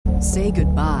Say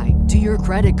goodbye to your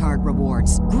credit card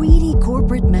rewards. Greedy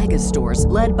corporate mega stores,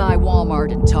 led by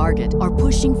Walmart and Target, are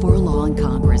pushing for a law in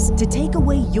Congress to take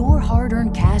away your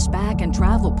hard-earned cash back and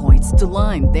travel points to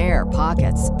line their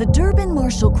pockets. The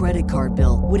Durbin-Marshall credit card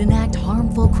bill would enact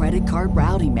harmful credit card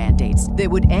routing mandates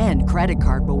that would end credit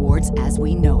card rewards as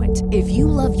we know it. If you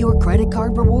love your credit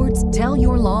card rewards, tell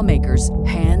your lawmakers,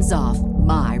 hands off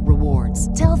my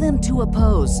rewards. Tell them to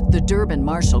oppose the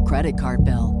Durbin-Marshall credit card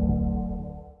bill.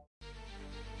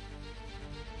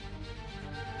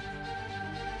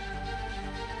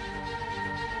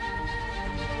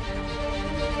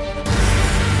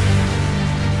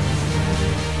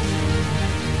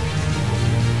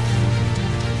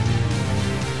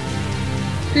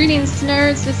 Greetings,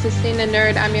 nerds. This is Staying a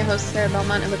Nerd. I'm your host, Sarah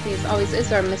Belmont, and with me as always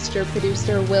is our Mr.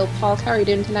 Producer, Will Paulk. How are you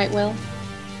doing tonight, Will?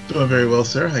 Doing very well,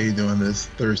 Sarah. How you doing this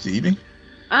Thursday evening?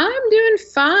 I'm doing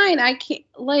fine. I can't,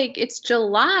 it's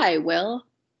July, Will.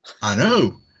 I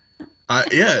know. And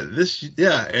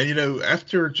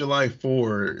after July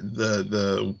 4,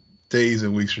 the days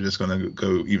and weeks are just going to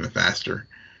go even faster.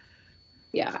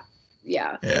 Yeah.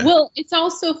 Well, it's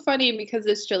also funny because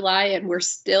it's July and we're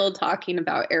still talking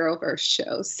about Arrowverse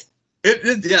shows.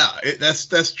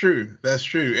 That's true. That's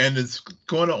true. And it's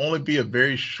going to only be a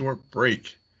very short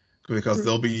break because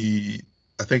they'll be,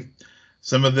 I think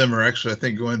some of them are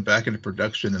actually, going back into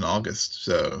production in August.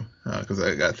 So, because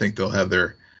I think they'll have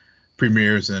their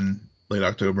premieres in late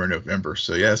October and November.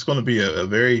 So yeah, it's going to be a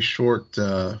very short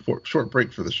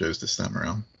break for the shows this time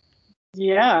around.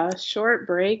 Yeah, short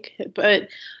break, but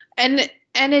and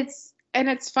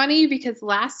it's funny because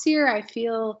last year I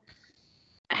feel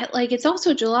like it's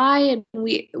also July and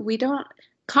we don't,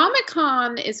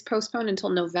 Comic-Con is postponed until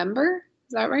November.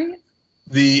 Is that right?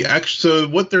 So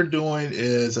what they're doing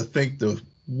is, I think the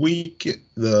weekend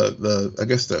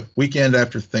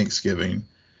after Thanksgiving,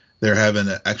 they're having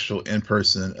an actual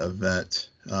in-person event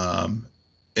at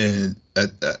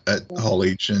Hall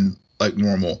H and like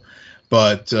normal.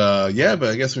 But I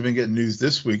guess we've been getting news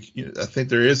this week. I think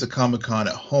there is a Comic-Con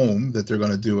at home that they're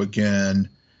going to do again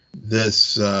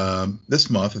this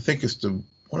month. I think it's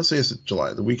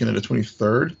July, the weekend of the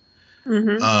 23rd.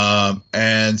 Mm-hmm.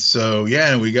 And so,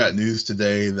 and we got news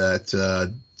today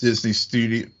that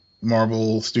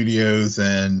Marvel Studios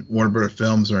and Warner Bros.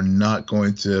 Films are not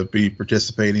going to be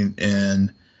participating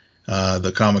in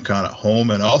the Comic-Con at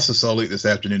home. And I also saw late this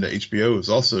afternoon that HBO is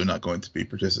also not going to be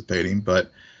participating.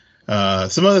 But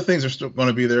some other things are still going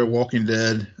to be there. Walking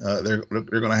Dead, they're going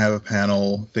to have a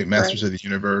panel. I think Masters of the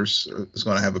Universe is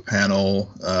going to have a panel.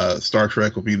 Star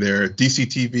Trek will be there. DC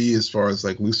TV, as far as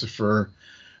like Lucifer,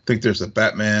 I think there's a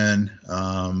Batman.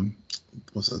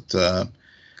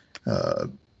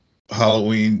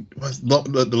 Halloween?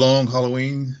 The Long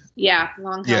Halloween? Yeah,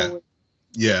 Long Halloween.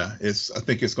 Yeah, I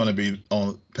think it's going to be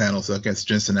on panels. So I guess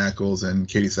Jensen Ackles and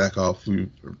Katie Sackhoff, who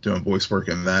are doing voice work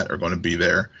in that, are going to be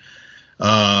there.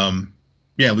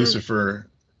 Lucifer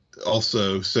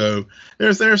also. So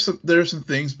there's some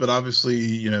things, but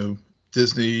obviously,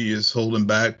 Disney is holding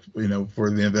back,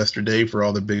 for the Investor Day for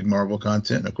all the big Marvel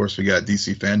content. And of course, we got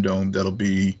DC Fandom that'll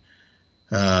be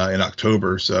in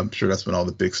October. So I'm sure that's when all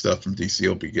the big stuff from DC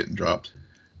will be getting dropped.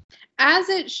 As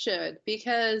it should,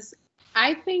 because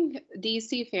I think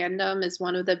DC Fandom is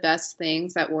one of the best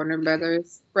things that Warner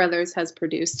Brothers has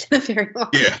produced in a very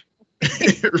long time.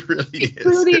 It really is.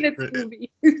 Including its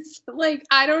movies.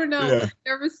 I don't know. Yeah.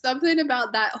 There was something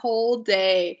about that whole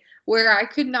day where I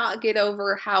could not get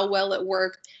over how well it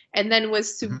worked, and then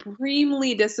was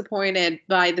supremely disappointed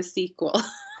by the sequel.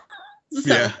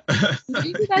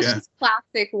 Maybe that's just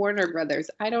classic Warner Brothers.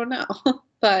 I don't know.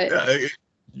 But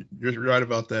you're right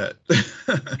about that.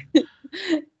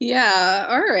 Yeah.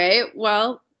 All right.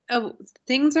 Well,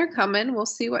 things are coming. We'll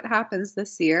see what happens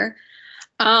this year.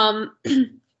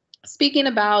 Speaking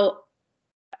about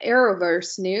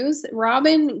Arrowverse news,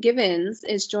 Robin Givens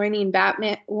is joining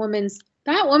Batwoman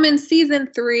season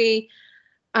 3.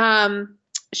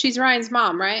 She's Ryan's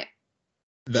mom, right?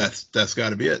 That's got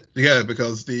to be it. Yeah,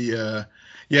 because so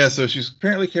she's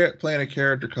apparently playing a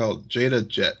character called Jada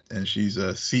Jet, and she's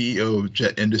a CEO of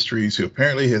Jet Industries, who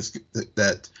apparently has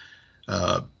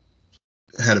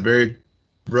had a very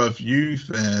rough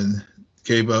youth and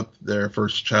gave up their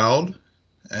first child.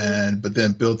 But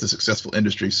then built a successful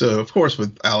industry. So of course,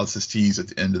 with Alice's tease at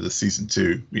the end of the season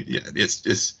 2,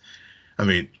 it's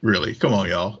really, come on,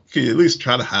 y'all. Can you at least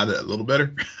try to hide it a little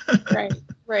better?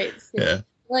 Right. Yeah.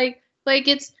 Like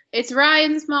it's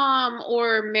Ryan's mom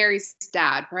or Mary's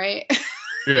dad, right?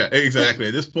 Yeah, exactly.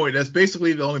 At this point, that's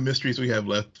basically the only mysteries we have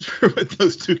left with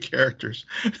those two characters.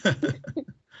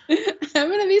 I'm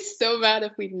gonna be so mad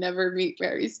if we never meet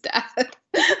Mary's dad.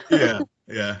 Yeah.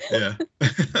 Yeah, yeah.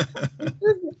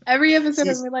 Every episode,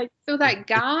 I'm like, so that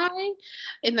guy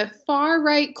in the far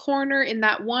right corner in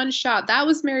that one shot, that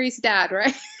was Mary's dad,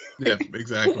 right? Yeah,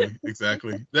 exactly,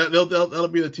 exactly. That'll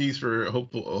be the tease for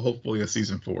hopefully a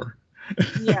season 4.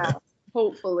 Yeah,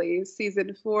 hopefully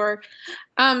season 4.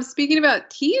 Speaking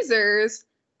about teasers,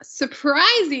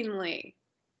 surprisingly,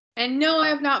 and no, I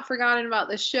have not forgotten about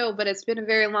this show, but it's been a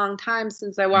very long time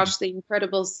since I watched the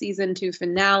Incredibles season 2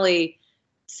 finale.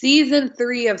 Season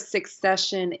 3 of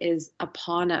Succession is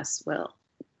upon us, Will.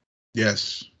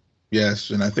 Yes, yes,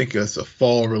 and I think it's a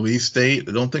fall release date.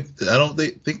 I don't think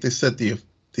they set the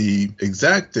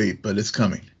exact date, but it's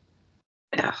coming.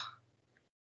 Ugh.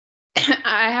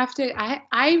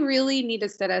 I really need to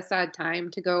set aside time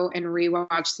to go and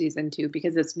rewatch season 2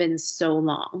 because it's been so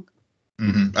long.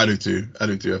 Mm-hmm. I do too. I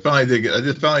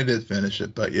finally did finish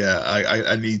it, but yeah,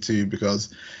 I need to,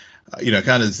 because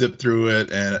kind of zip through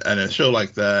it, and a show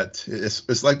like that,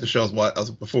 it's like the show I was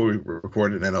before we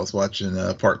recorded, and I was watching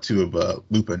part 2 of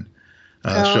Lupin,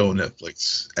 show on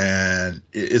Netflix, and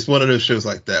it's one of those shows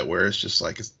like that where it's just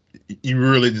like you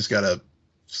really just gotta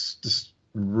just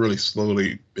really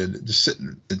slowly and just sit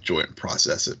and enjoy it and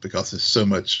process it, because there's so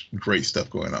much great stuff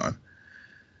going on.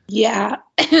 Yeah.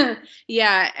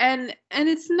 Yeah, and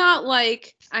it's not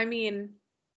like, I mean,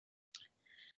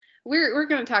 we're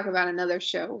going to talk about another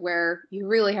show where you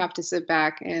really have to sit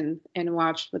back and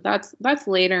watch, but that's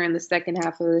later in the second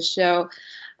half of the show.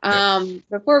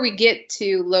 Before we get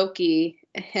to Loki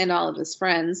and all of his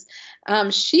friends,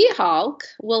 She-Hulk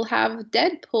will have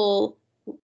Deadpool.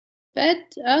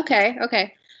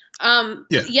 Okay.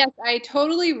 Yes, I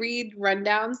totally read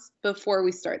rundowns before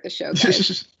we start the show,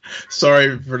 guys.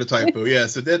 Sorry for the typo.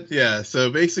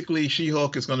 So basically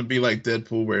She-Hulk is going to be like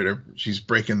Deadpool, where she's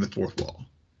breaking the fourth wall.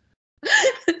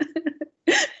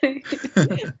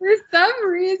 For some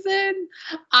reason,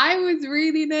 I was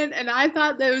reading it and I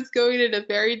thought that it was going in a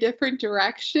very different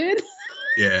direction.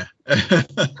 Yeah. I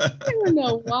don't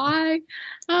know why.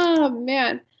 Oh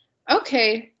man.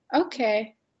 Okay.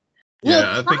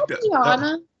 Yeah, I think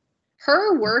Tatiana,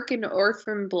 her work in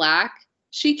Orphan Black,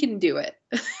 she can do it.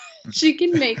 She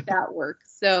can make that work.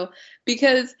 So,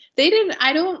 because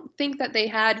I don't think that they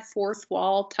had fourth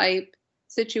wall type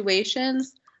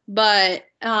situations, but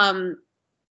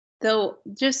though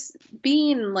just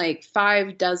being like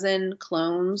 6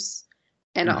 clones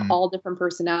and all different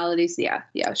personalities, yeah,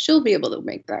 she'll be able to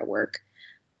make that work.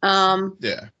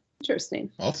 Yeah.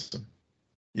 Interesting. Awesome.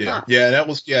 Yeah,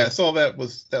 I saw that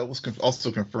was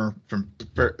also confirmed from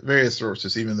various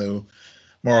sources, even though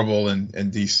Marvel and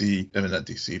DC, I mean not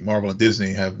DC, Marvel and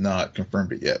Disney have not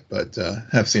confirmed it yet, but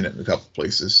have seen it in a couple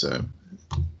places, so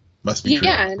must be true.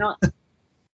 Yeah,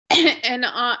 and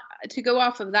to go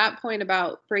off of that point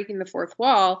about breaking the fourth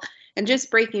wall and just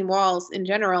breaking walls in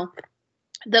general,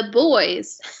 The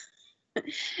Boys,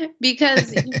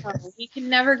 because we can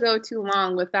never go too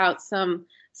long without some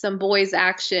boys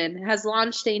action, has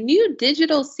launched a new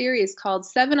digital series called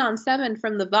 7 on 7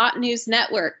 from the Vought News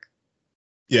Network.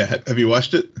 Yeah, have you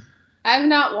watched it? I've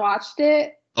not watched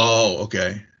it. Oh,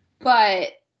 okay.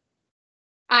 But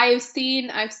I've seen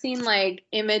like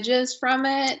images from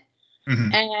it,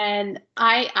 and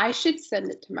I should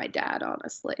send it to my dad,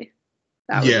 honestly.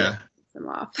 That would really piss him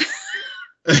off.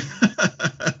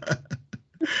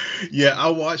 Yeah, I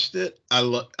watched it. I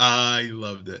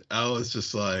loved it. I was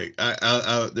just like,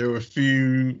 there were a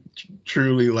few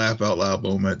truly laugh out loud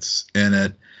moments in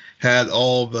it. Had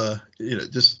all the,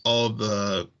 just all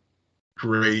the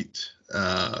great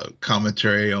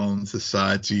commentary on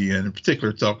society, and in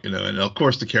particular talking, and of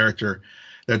course the character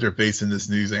that they're basing this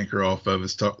news anchor off of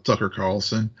is Tucker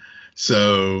Carlson.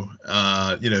 So,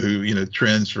 who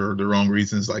trends for the wrong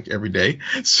reasons like every day.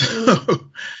 So.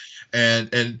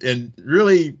 And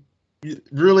really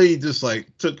just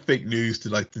like took fake news to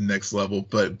like the next level,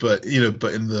 but in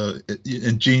the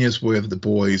ingenious way of The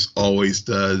Boys always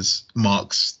does,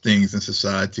 mocks things in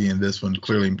society, and this one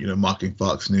clearly mocking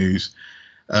Fox News.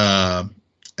 And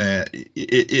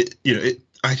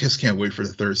I just can't wait for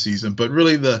the third season. But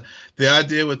really the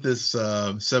idea with this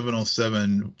 7 on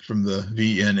 7 from the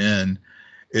VNN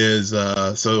is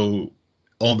so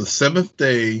on the 7th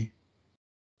day,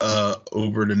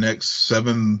 over the next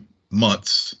 7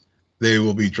 months, they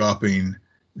will be dropping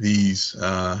these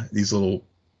little,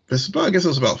 I guess it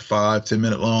was about 5-10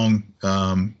 minute long,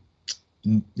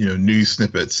 news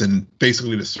snippets, and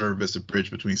basically to serve as a bridge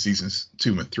between seasons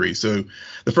 2 and 3. So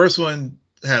the first one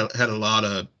had a lot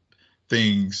of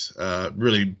things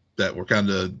really that were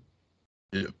kind of,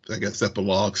 I guess,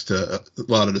 epilogues to a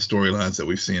lot of the storylines that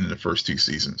we've seen in the first 2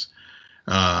 seasons.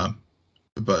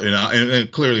 but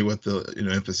and clearly with the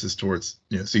emphasis towards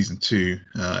season 2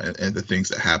 and the things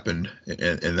that happened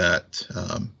in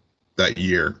that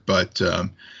year. But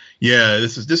yeah,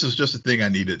 this is just a thing I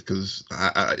needed because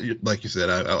I like you said,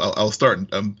 I'll start.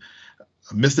 I'm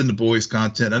missing the boys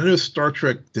content. I know Star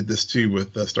Trek did this too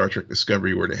with Star Trek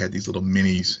Discovery, where they had these little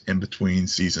minis in between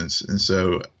seasons, and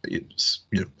so it's,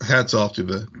 hats off to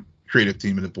the creative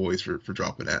team and the boys for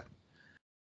dropping that.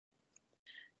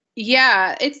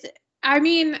 Yeah,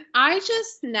 I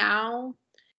just now,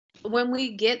 when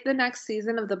we get the next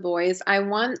season of The Boys, I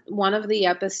want one of the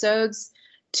episodes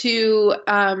to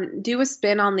do a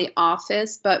spin on The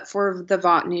Office, but for the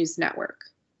Vought News Network.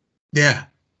 Yeah.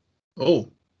 Oh,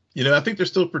 I think they're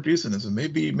still producing this, and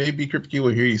maybe Kripke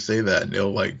will hear you say that, and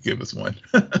they'll give us one.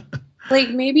 Like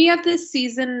maybe at this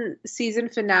season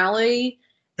finale,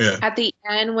 at the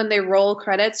end when they roll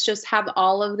credits, just have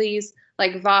all of these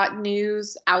Vought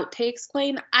News outtakes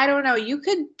playing. I don't know. You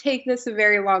could take this a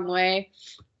very long way.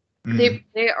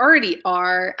 They already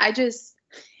are. I just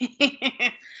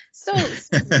so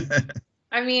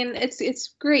I mean, it's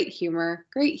great humor.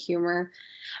 Great humor.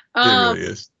 It really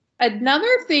is.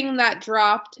 Another thing that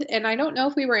dropped, and I don't know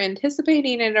if we were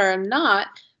anticipating it or not,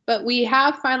 but we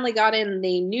have finally gotten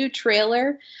the new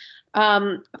trailer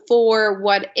for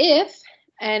What If,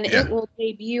 and it will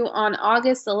debut on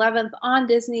August 11th on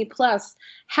Disney Plus.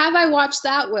 Have I watched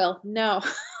that, Will? No.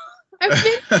 I've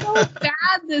been so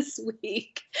bad this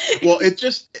week. Well, it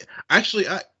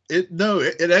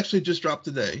actually just dropped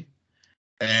today,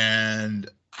 and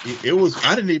it was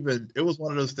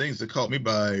one of those things that caught me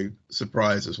by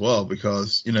surprise as well,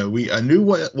 because I knew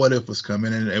what if was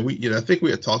coming, and we I think we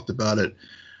had talked about it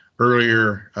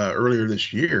earlier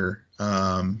this year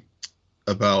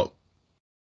about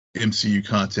MCU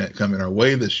content coming our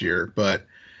way this year, but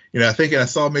I think I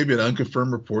saw maybe an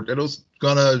unconfirmed report that it was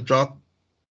gonna drop.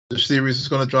 The series is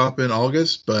going to drop in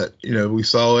August, but we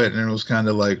saw it and it was kind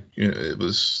of it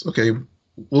was okay.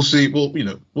 We'll see.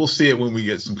 We'll see it when we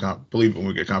get when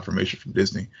we get confirmation from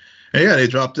Disney. And yeah, they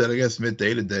dropped it, I guess,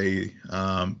 midday today,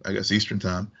 I guess Eastern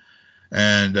time.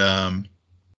 And and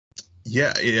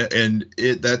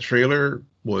that trailer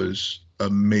was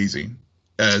amazing,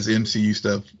 as MCU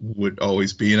stuff would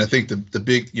always be. And I think the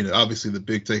big, obviously the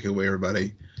big takeaway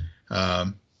everybody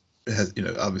has,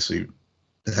 obviously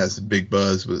it has a big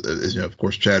buzz with, of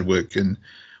course, Chadwick, and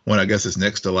one, I guess, is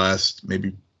next to last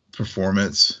maybe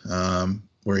performance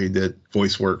where he did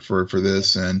voice work for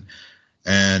this, and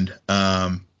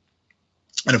of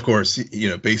course,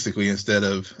 basically instead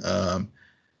of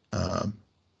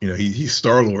he's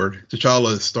Star-Lord,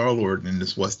 T'Challa is Star-Lord in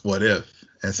this What If,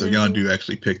 and so Yondu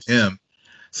actually picked him.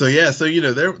 So yeah, so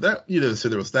there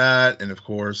was that, and of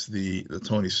course the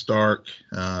Tony Stark,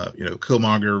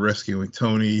 Killmonger rescuing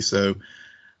Tony. So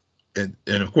and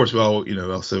of course, well,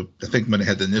 also I think when they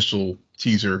had the initial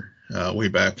teaser way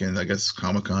back in, I guess,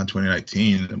 Comic-Con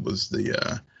 2019, it was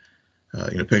the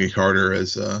Peggy Carter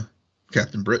as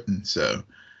Captain Britain. So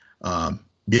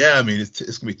yeah, I mean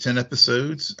it's gonna be 10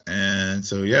 episodes, and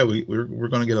so yeah, we're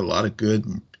gonna get a lot of good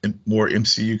more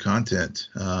MCU content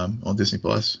on Disney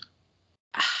Plus.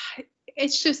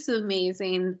 It's just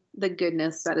amazing the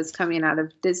goodness that is coming out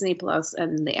of Disney Plus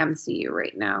and the MCU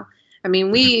right now. I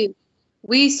mean,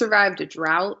 we survived a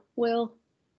drought, Will.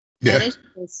 Yeah. And it's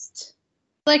just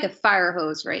like a fire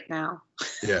hose right now.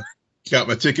 Yeah. Got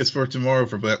my tickets for tomorrow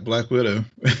for Black Widow.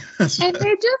 And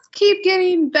they just keep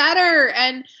getting better.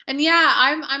 And yeah,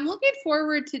 I'm looking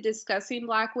forward to discussing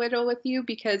Black Widow with you,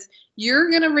 because you're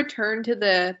gonna return to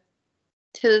the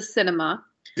cinema.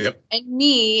 Yep. And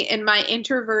me, in my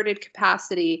introverted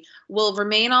capacity, will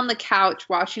remain on the couch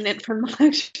watching it from the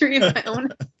luxury of my own.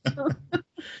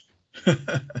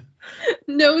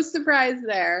 No surprise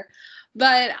there.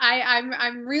 But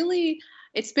I'm really,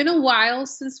 it's been a while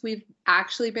since we've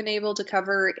actually been able to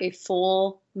cover a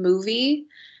full movie.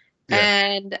 Yeah.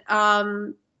 And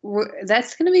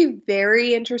that's going to be a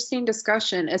very interesting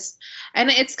discussion. It's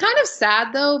kind of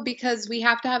sad, though, because we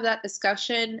have to have that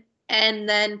discussion and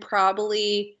then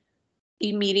probably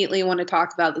immediately want to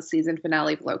talk about the season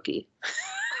finale of Loki.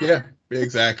 Yeah,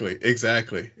 exactly.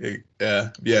 Yeah,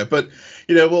 but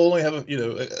we'll only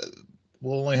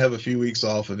have a few weeks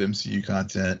off of MCU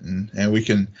content, and we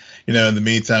can, in the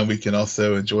meantime, we can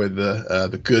also enjoy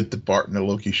the Barton and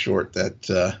Loki short that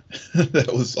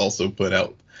that was also put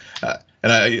out,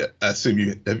 and I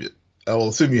assume I will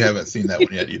assume you haven't seen that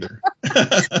one yet either.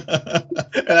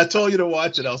 And I told you to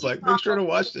watch it. I was like, make sure to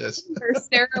watch this.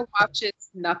 Sarah watches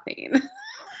nothing.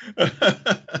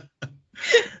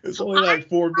 It's only like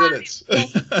 4 minutes. I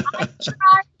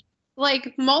tried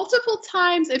like multiple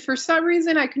times, and for some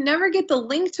reason I could never get the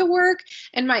link to work,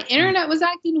 and my internet was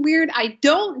acting weird. I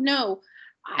don't know.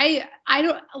 I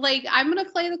don't like. I'm gonna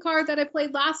play the card that I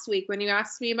played last week when you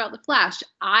asked me about the Flash.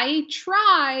 I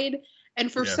tried,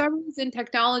 and for some reason,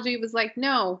 technology was like,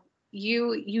 no.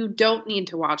 You don't need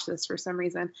to watch this for some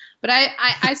reason. But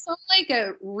I saw like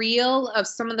a reel of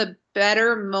some of the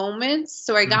better moments,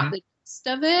 so I got the gist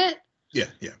of it. Yeah.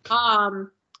 I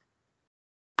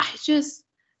just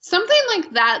something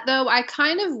like that though, I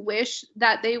kind of wish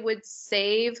that they would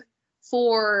save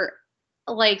for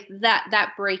like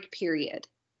that break period.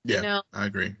 Yeah, you know? I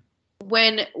agree.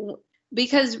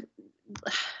 Because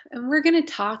and we're going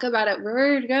to talk about it.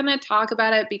 We're going to talk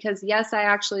about it because yes, I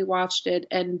actually watched it,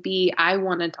 and B, I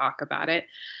want to talk about it.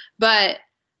 But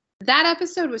that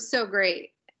episode was so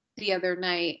great the other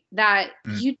night that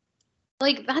you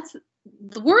like, that's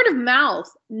the word of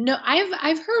mouth. No,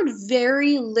 I've heard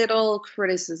very little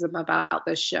criticism about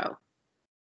this show.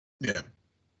 Yeah.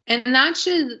 And that's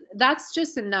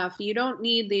just enough. You don't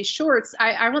need these shorts.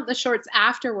 I want the shorts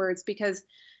afterwards because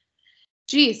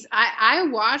geez, I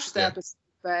watched the episode,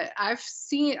 but I've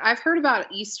heard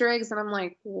about Easter eggs, and I'm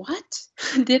like, what?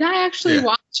 Did I actually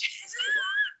watch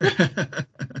it?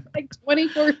 Like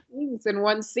 24 things in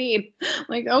one scene.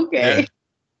 Like, okay.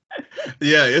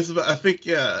 Yeah, I think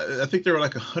there were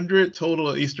like 100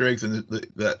 total Easter eggs in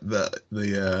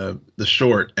the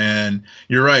short, and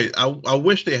you're right. I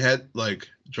wish they had like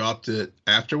dropped it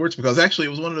afterwards, because actually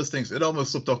it was one of those things. It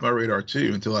almost slipped off my radar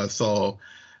too until I saw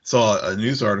a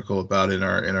news article about it in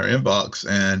our inbox,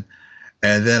 and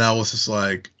then I was just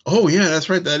like, oh yeah, that's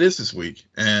right, that is this week,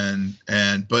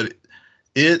 but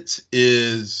it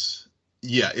is,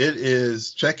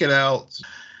 check it out,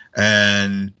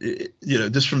 and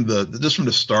just from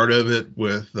the start of it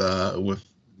with the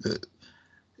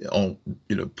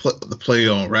play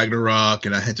on Ragnarok,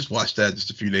 and I had just watched that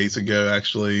just a few days ago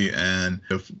actually, and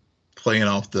playing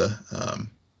off the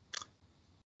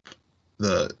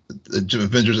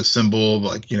Avengers Assemble,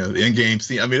 like the end game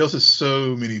scene. I mean, those are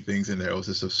so many things in there. It was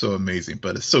just so amazing,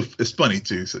 but it's funny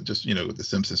too. So just with the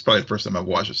Simpsons, probably the first time I've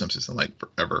watched the Simpsons in like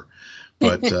forever,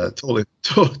 but totally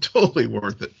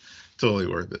worth it. Totally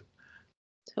worth it.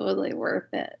 Totally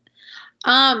worth it.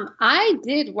 I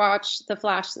did watch The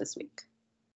Flash this week.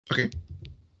 Okay.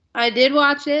 I did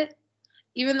watch it,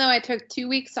 even though I took 2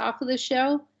 weeks off of the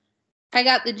show. I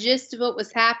got the gist of what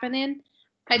was happening.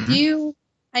 I do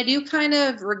kind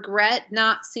of regret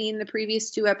not seeing the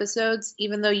previous 2 episodes,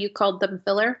 even though you called them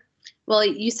filler. Well,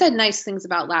 you said nice things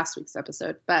about last week's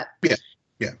episode, but yeah.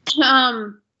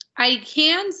 I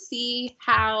can see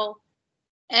how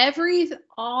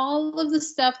all of the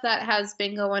stuff that has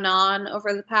been going on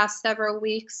over the past several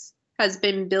weeks has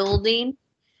been building.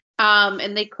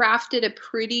 And they crafted a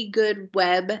pretty good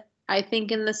web, I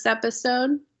think, in this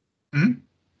episode. Mm-hmm.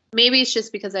 Maybe it's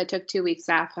just because I took 2 weeks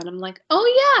off and I'm like,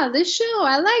 oh yeah, this show,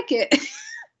 I like it.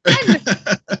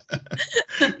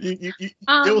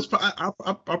 It was.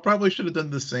 I probably should have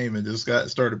done the same and just got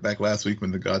started back last week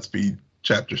when the Godspeed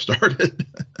chapter started.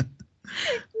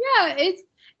 Yeah,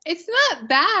 it's not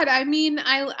bad. I mean,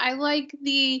 I like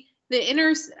the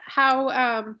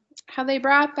how they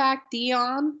brought back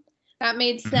Dion. That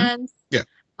made sense. Yeah.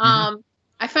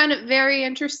 I find it very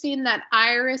interesting that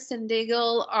Iris and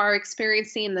Diggle are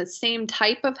experiencing the same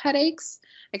type of headaches,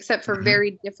 except for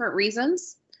very different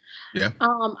reasons. Yeah.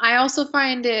 I also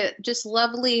find it just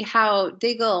lovely how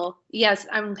Diggle, yes,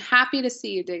 I'm happy to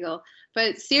see you, Diggle.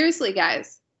 But seriously,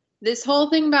 guys, this whole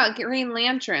thing about Green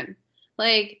Lantern,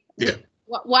 like,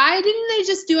 why didn't they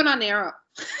just do it on Arrow?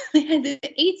 They had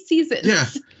 8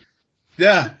 seasons.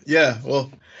 Yeah.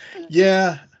 Well,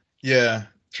 yeah.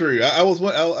 True.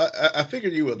 I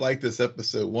figured you would like this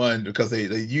episode, one, because they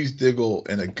used Diggle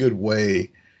in a good way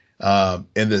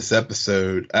in this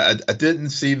episode. I didn't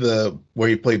see where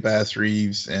he played Bass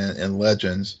Reeves and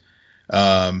Legends,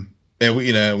 and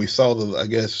we saw I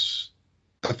guess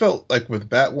I felt like with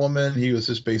Batwoman he was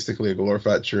just basically a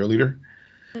glorified cheerleader.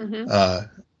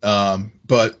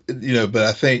 But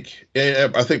I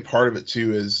think part of it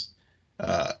too is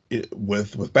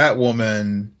with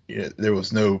Batwoman, there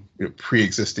was no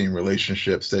pre-existing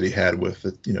relationships that he had with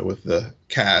the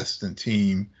cast and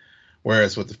team,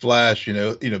 whereas with the Flash,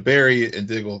 Barry and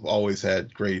Diggle have always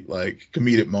had great like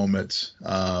comedic moments.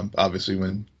 Obviously,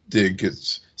 when Dig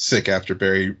gets sick after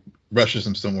Barry rushes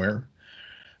him somewhere,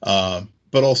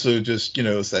 but also just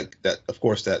it's like that. Of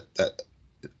course, that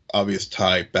obvious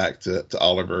tie back to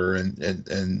Oliver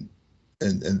and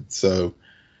so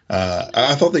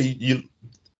I thought that you.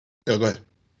 Oh, go ahead.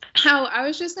 I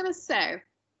was just gonna say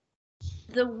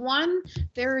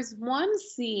there is one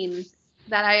scene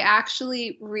that I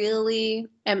actually really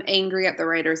am angry at the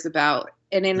writers about,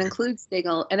 and it includes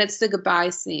Diggle, and it's the goodbye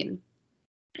scene.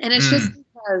 And it's just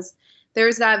because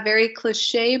there's that very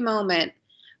cliche moment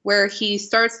where he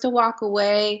starts to walk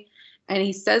away and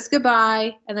he says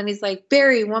goodbye, and then he's like,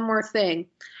 Barry, one more thing.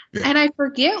 Yeah. And I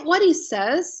forget what he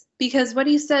says, because what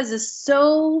he says is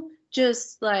so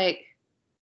just like,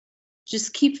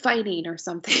 just keep fighting or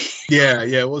something. Yeah,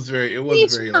 it was very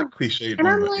like cliched and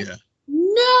moment. I'm like, yeah.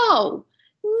 No.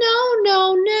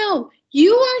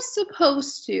 You are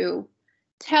supposed to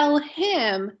tell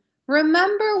him,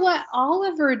 remember what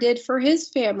Oliver did for his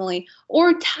family,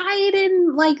 or tie it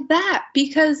in like that,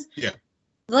 because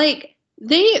like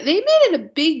they made it a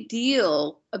big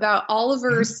deal about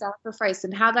Oliver's sacrifice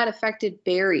and how that affected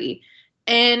Barry.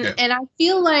 And I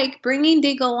feel like bringing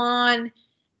Diggle on,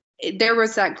 there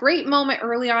was that great moment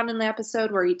early on in the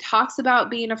episode where he talks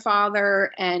about being a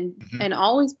father and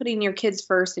always putting your kids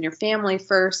first and your family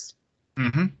first.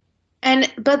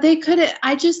 But they couldn't.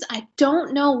 I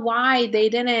don't know why they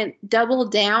didn't double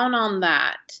down on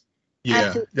that.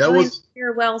 Yeah, that was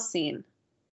farewell scene.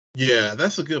 Yeah,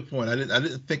 that's a good point. I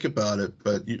didn't think about it,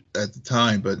 but at the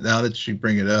time. But now that you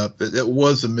bring it up, it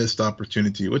was a missed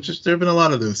opportunity. Which is, there have been a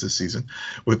lot of those this season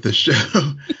with the show.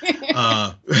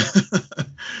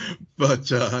 But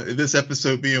this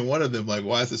episode being one of them, like,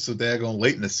 why is it so daggone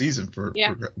late in the season? For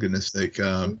goodness sake.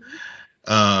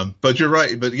 But you're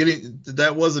right. But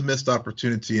that was a missed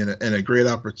opportunity and a great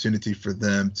opportunity for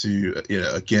them to,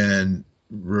 again,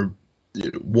 really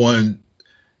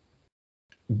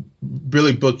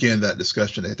bookend that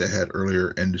discussion that they had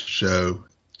earlier in the show.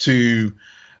 To,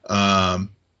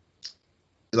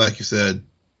 like you said,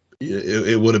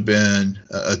 it would have been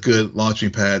a good launching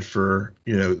pad for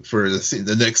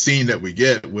the next scene that we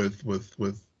get with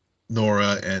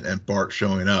Nora and Bart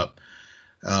showing up,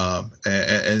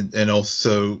 and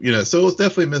also so it was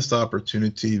definitely a missed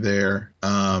opportunity there.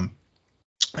 But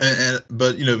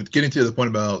getting to the point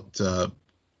about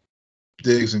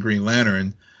Diggs and Green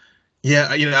Lantern. Yeah,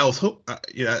 I was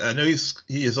I know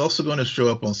he is also going to show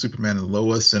up on Superman and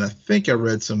Lois, and I think I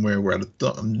read somewhere where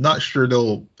I'm not sure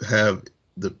they'll have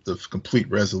the complete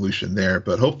resolution there,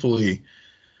 but hopefully,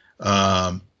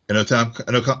 I know Tom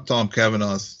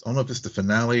Cavanaugh's, I don't know if it's the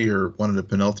finale or one of the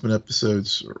penultimate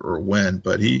episodes or when,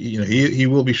 but he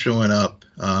will be showing up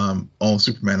on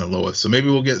Superman and Lois, so maybe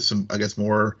we'll get some, I guess,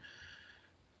 more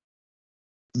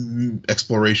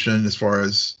exploration as far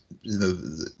as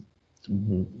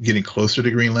getting closer to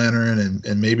Green Lantern,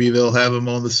 and maybe they'll have him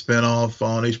on the spinoff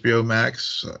on HBO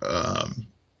Max,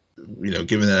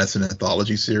 given that that's an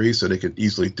anthology series, so they could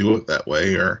easily do it that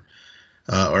way, or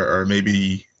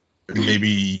maybe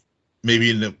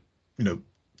in the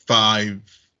 5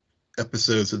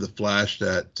 episodes of The Flash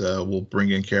that will bring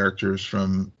in characters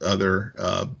from other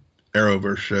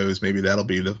Arrowverse shows. Maybe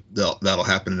that'll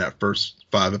happen in that first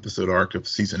 5-episode arc of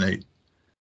season 8.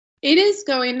 It is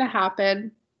going to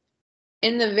happen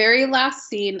in the very last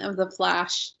scene of the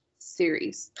Flash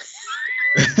series.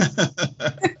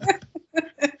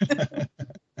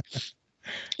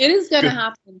 It is going to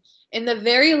happen in the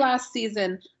very last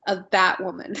season of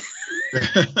Batwoman.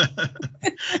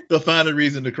 They'll find a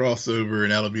reason to cross over,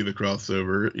 and that'll be the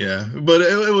crossover. Yeah, but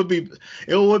it would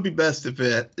be best if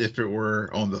it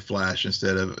were on the Flash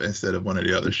instead of one of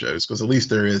the other shows, because at least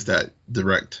there is that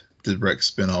direct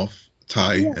spinoff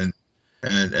tie and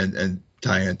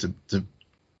tie into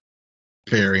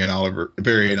Barry and Oliver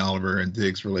and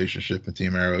Diggs' relationship and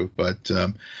Team Arrow. But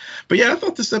yeah, I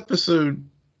thought this episode,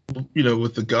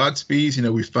 with the Godspeeds,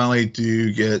 we finally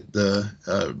do get the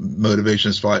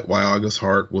motivations why August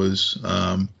Hart was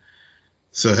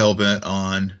so hell-bent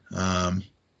on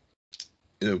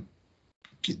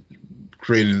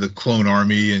creating the clone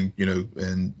army, and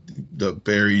and the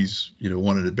Barry's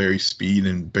wanted to Barry's speed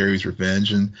and Barry's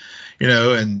revenge, and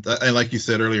and like you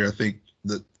said earlier, I think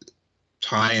that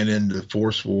tying into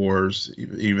Force Wars,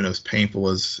 even as painful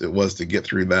as it was to get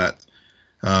through that,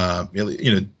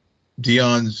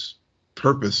 Dion's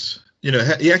purpose,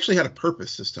 he actually had a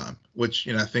purpose this time, which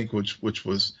I think which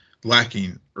was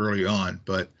lacking early on.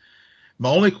 But my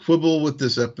only quibble with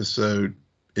this episode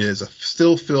is I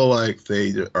still feel like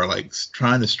they are like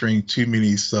trying to string too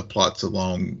many subplots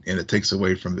along, and it takes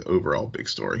away from the overall big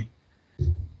story.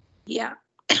 Yeah.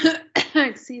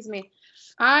 Excuse me.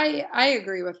 I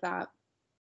agree with that.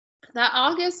 That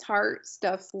August Hart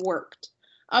stuff worked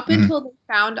up until they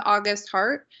found August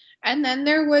Hart, and then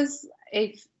there was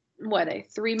a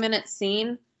 3-minute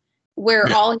scene where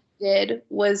all he did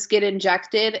was get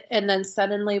injected, and then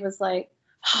suddenly was like,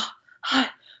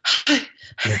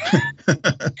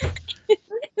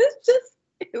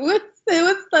 it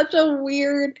was such such a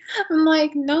weird. I'm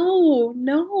like,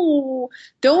 no,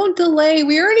 don't delay.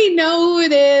 We already know who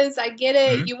it is. I get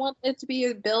it. Mm-hmm. You want it to be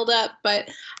a build up, but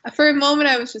for a moment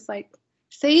I was just like,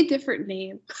 say a different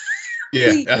name.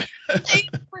 Yeah. Say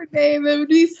a different name. It would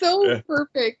be so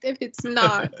perfect if it's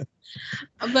not.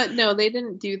 But no, they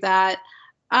didn't do that.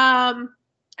 And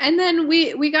then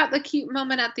we got the cute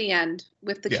moment at the end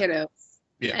with the kiddos.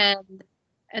 Yeah.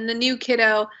 And the new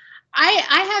kiddo.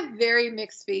 I have very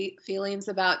mixed feelings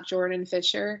about Jordan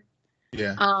Fisher.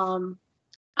 Yeah.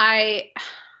 I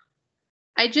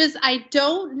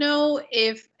don't know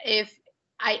if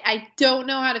I don't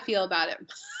know how to feel about him.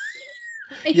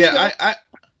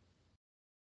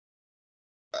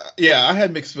 I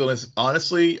had mixed feelings.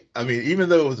 Honestly, I mean, even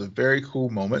though it was a very cool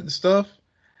moment and stuff,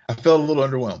 I felt a little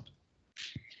underwhelmed.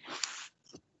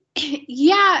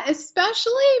 Yeah,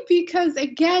 especially because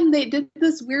again they did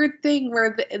this weird thing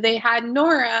where they had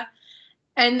Nora,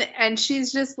 and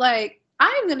she's just like,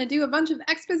 I'm gonna do a bunch of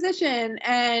exposition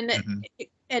and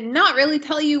not really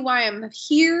tell you why I'm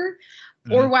here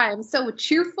or why I'm so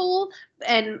cheerful,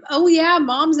 and oh yeah,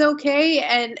 mom's okay,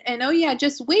 and oh yeah,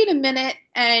 just wait a minute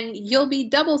and you'll be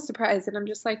double surprised. And I'm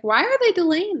just like, why are they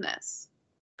delaying this?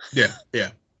 Yeah,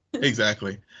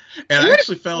 exactly. And I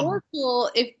actually found more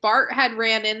cool if Bart had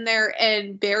ran in there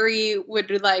and Barry would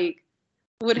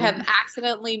have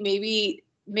accidentally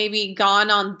maybe gone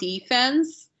on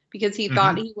defense because he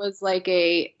thought he was like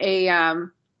a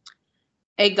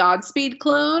Godspeed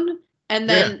clone, and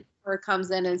then Bart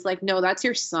comes in and is like, no, that's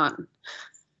your son.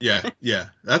 Yeah.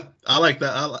 I like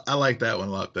that. I like that one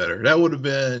a lot better. That would have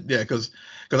been because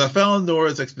I found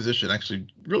Nora's exposition actually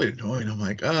really annoying. I'm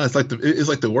like, it's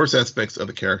like the worst aspects of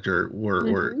the character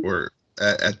were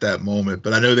at that moment.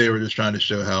 But I know they were just trying to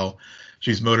show how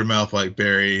she's motor mouth like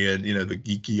Barry and the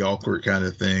geeky awkward kind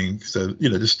of thing. So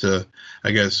just to,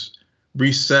 I guess,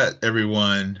 reset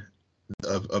everyone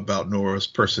about Nora's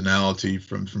personality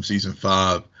from season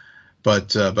 5.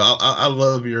 But I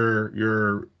love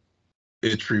your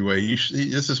entryway.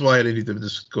 This is why they need to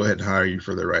just go ahead and hire you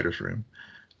for the writer's room.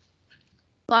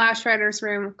 Flash writer's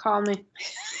room, call me.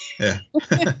 Yeah.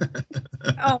 Give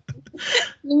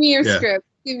me your script.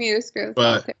 Give me your script.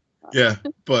 But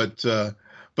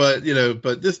but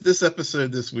this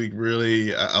episode this week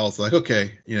really, I was like,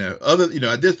 okay,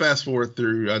 I did fast forward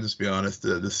through. I'll just be honest,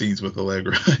 the scenes with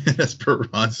Allegra and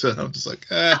Esperanza. I'm just like,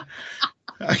 I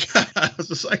was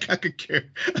just like, I could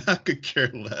care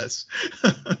less.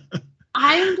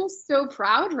 I'm just so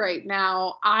proud right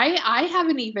now. I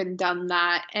haven't even done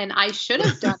that, and I should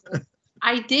have done it.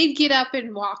 I did get up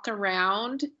and walk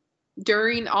around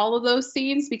during all of those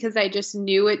scenes because I just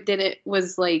knew it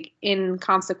was like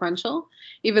inconsequential,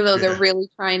 even though they're really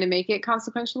trying to make it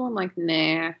consequential. I'm like,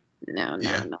 nah, no.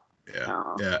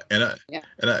 Yeah,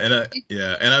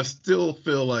 and I still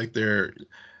feel like they're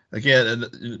again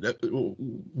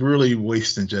really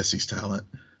wasting Jesse's talent.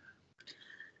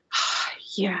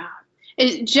 Yeah.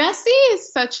 Jesse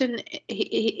is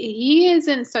he is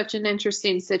in such an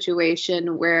interesting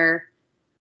situation where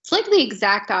it's like the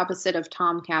exact opposite of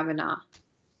Tom Cavanaugh.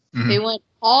 Mm-hmm. They went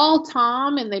all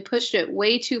Tom and they pushed it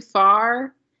way too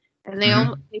far, and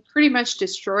they pretty much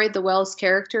destroyed the Wells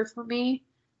character for me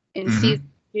in season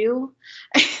 2.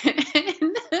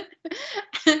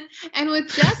 and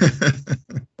with Jesse,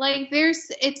 like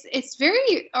it's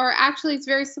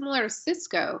very similar to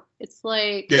Cisco. It's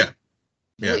like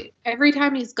every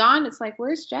time he's gone, it's like,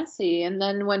 where's Jesse? And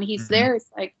then when he's there,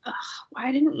 it's like,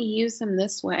 why didn't you use him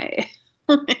this way?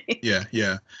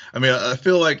 Yeah. I mean, I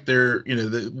feel like they're, a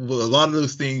lot of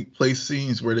those place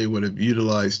scenes where they would have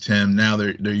utilized him. Now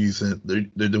they're doing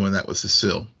that with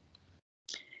Cecile.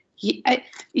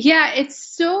 Yeah, it's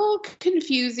so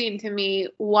confusing to me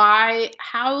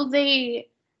how they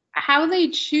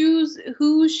choose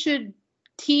who should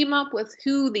team up with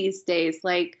who these days.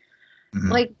 Like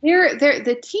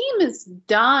the team is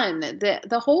done.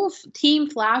 The whole Team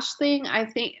Flash thing, I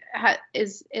think,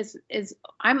 is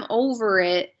I'm over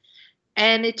it,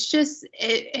 and it's just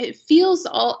it feels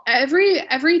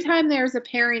every time there's a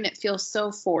pairing, it feels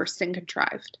so forced and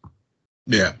contrived.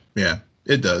 Yeah,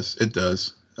 it does.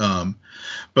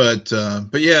 But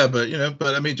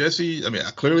I mean, Jesse, I mean,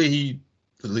 clearly he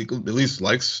at least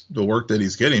likes the work that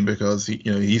he's getting, because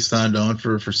he signed on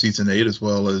for season 8, as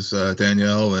well as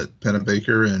Danielle at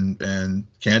Pennebaker and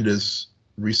Candace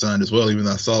re-signed as well. Even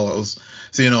though I was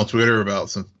seeing on Twitter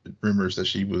about some rumors that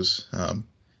she was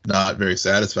not very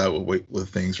satisfied with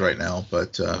things right now,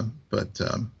 but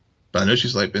I know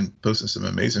she's been posting some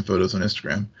amazing photos on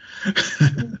Instagram.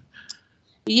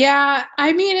 Yeah,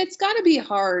 I mean, it's got to be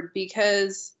hard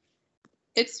because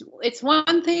it's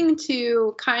one thing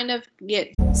to kind of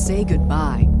get. Say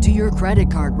goodbye to your credit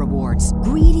card rewards.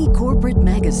 Greedy corporate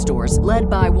mega stores, led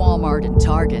by Walmart and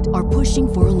Target, are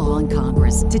pushing for a law in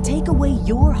Congress to take away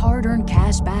your hard-earned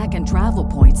cash back and travel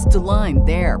points to line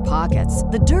their pockets.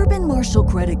 The Durbin-Marshall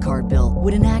credit card bill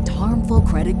would enact harmful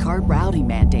credit card routing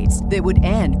mandates that would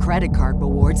end credit card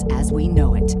rewards as we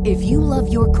know it. If you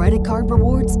love your credit card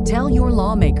rewards, tell your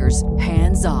lawmakers,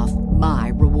 hands off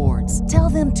my rewards. Tell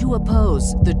them to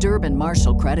oppose the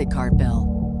Durbin-Marshall credit card bill.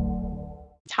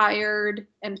 Tired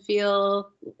and feel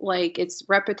like it's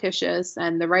repetitious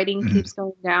and the writing keeps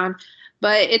going down,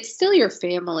 but it's still your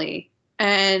family.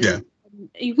 And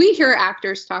we hear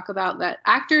actors talk about that.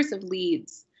 Actors of lead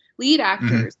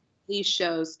actors, these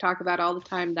shows talk about all the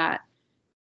time that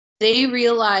they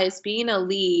realize being a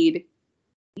lead,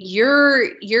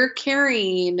 you're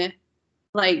carrying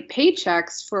like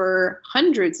paychecks for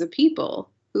hundreds of people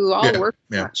who all work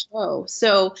on that show.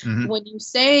 So when you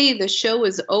say the show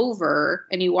is over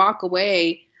and you walk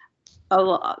away,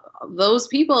 those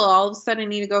people all of a sudden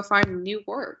need to go find new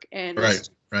work, and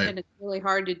and it's really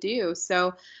hard to do.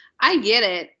 So I get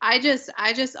it. I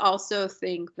just also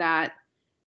think that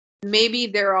maybe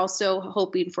they're also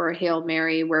hoping for a Hail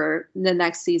Mary where the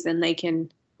next season they can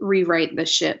rewrite the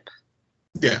ship.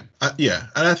 Yeah,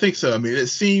 and I think so. I mean, it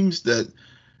seems that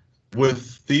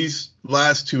with these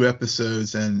last two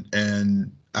episodes, and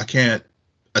I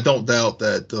don't doubt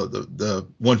that the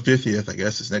 150th, I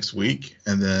guess, is next week,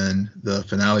 and then the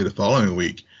finale the following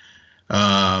week.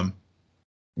 I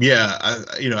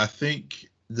think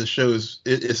the show is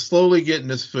slowly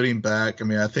getting its footing back. I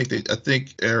mean, I think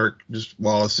Eric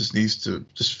Wallace just needs to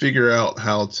just figure out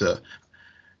how to,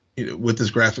 with this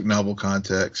graphic novel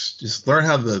context, just learn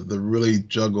how to really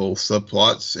juggle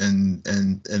subplots and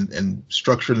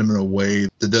structure them in a way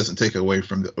that doesn't take away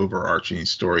from the overarching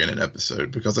story in an episode.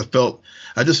 Because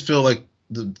I just feel like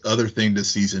the other thing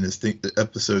this season is the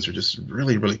episodes are just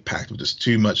really, really packed with just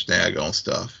too much daggone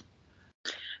stuff.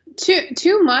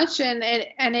 Too much, and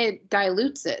it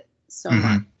dilutes it so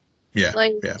much.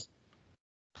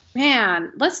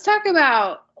 Man, let's talk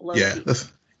about Loki.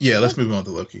 Let's move on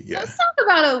to Loki. Yeah. Let's talk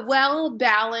about a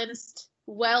well-balanced,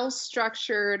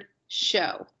 well-structured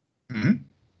show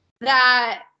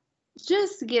that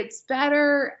just gets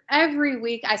better every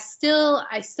week. I still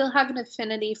have an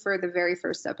affinity for the very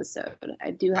first episode.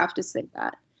 I do have to say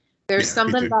that. There's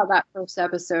something about that first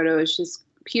episode. It was just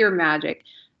pure magic.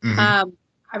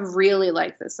 I really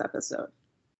like this episode.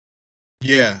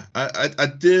 Yeah, I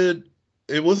did.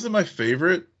 It wasn't my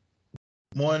favorite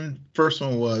one. First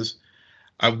one was.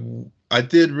 I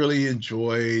did really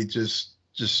enjoy just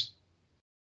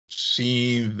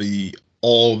seeing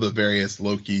all the various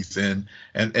Lokis and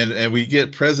we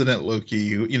get President Loki,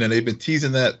 who, they've been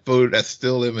teasing that photo, that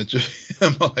still image of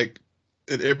him like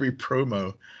in every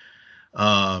promo.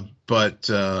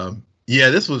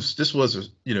 This was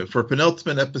for a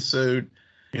penultimate episode,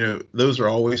 those are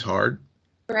always hard.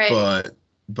 Right.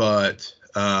 But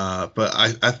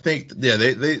I think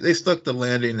they stuck the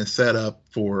landing and set up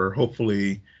for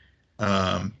hopefully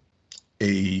an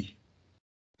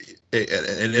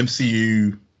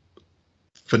MCU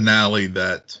finale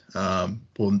that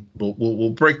will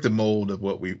break the mold of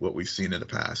what we've seen in the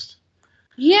past.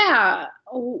 Yeah,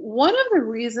 one of the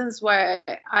reasons why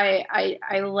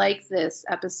I like this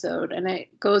episode, and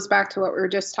it goes back to what we were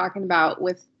just talking about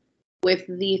with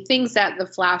the things that the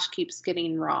Flash keeps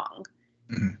getting wrong.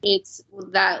 It's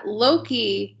that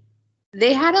Loki,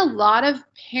 they had a lot of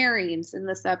pairings in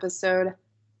this episode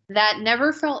that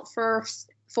never felt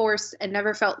forced and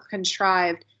never felt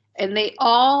contrived. And they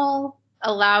all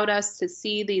allowed us to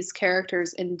see these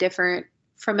characters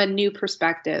from a new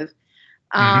perspective.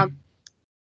 And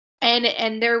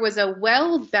there was a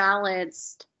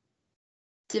well-balanced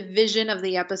division of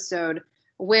the episode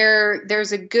where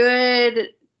there's a good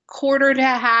quarter to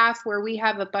half where we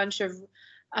have a bunch of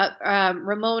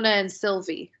Ramona and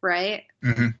Sylvie, right?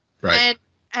 Right.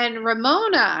 And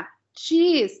Ramona,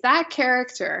 geez, that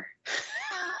character.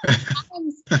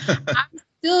 I'm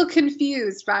still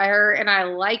confused by her, and I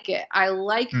like it. I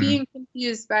like being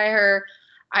confused by her.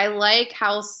 I like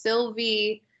how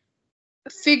Sylvie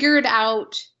figured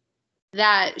out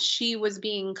that she was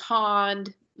being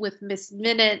conned with Miss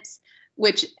Minutes,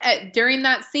 which during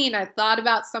that scene, I thought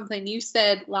about something you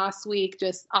said last week,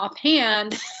 just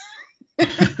offhand.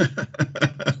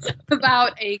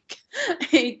 About a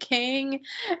Kang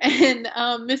and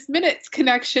Miss Minutes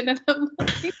connection, and I'm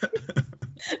like,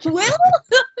 well,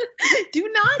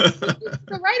 do not speak to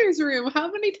the writer's room. How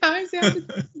many times do you have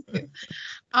to do?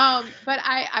 But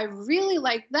I really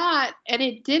liked that, and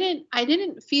I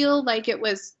didn't feel like it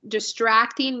was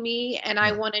distracting me, and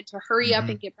I wanted to hurry up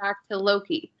and get back to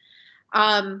Loki.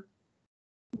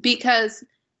 Because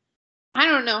I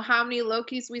don't know how many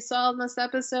Lokis we saw in this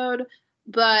episode,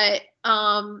 but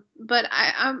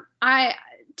I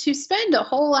to spend a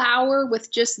whole hour with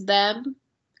just them,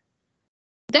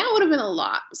 that would have been a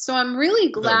lot. So I'm really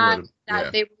glad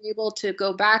that they were able to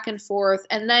go back and forth.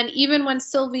 And then even when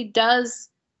Sylvie does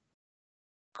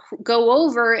go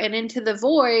over and into the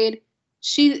void,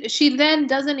 she then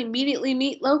doesn't immediately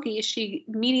meet Loki. She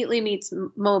immediately meets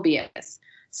Mobius.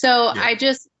 So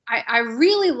I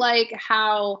really like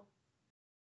how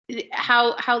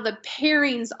the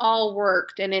pairings all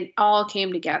worked and it all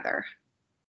came together.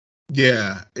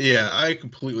 Yeah, I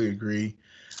completely agree.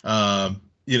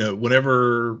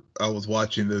 Whenever I was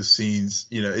watching those scenes,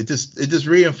 it just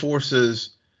reinforces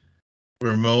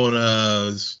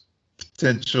Ramona's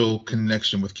potential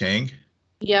connection with Kang.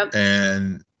 Yep.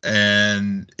 And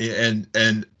I'm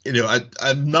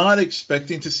not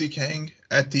expecting to see Kang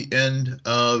at the end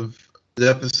of the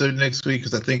episode next week,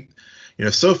 because I think,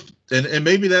 and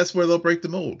maybe that's where they'll break the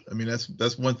mold. I mean,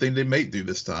 that's one thing they may do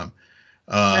this time.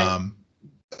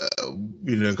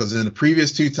 Because in the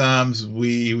previous two times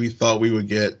we thought we would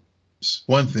get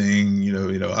one thing,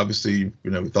 obviously,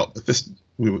 we thought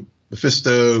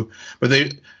Mephisto, but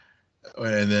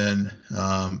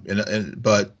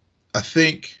but I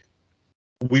think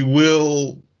we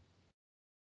will.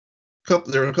 I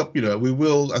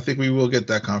think we will get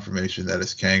that confirmation that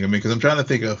it's Kang. I mean, because I'm trying to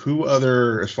think of who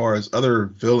as far as other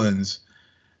villains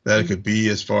that it could be,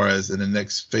 as far as in the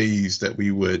next phase that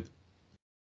we would,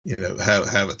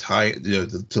 have a tie,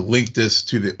 to link this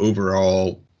to the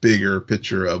overall bigger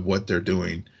picture of what they're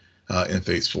doing in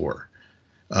Phase 4.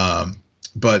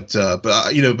 But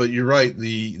you're right.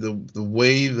 The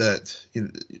way that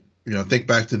think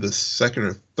back to the second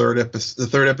or third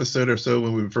episode or so,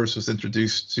 when we first was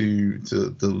introduced to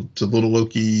little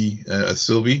Loki,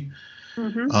 Sylvie.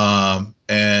 And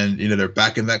they're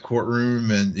back in that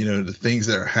courtroom, and the things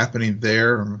that are happening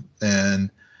there, and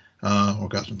oh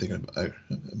gosh, I'm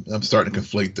starting to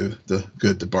conflate the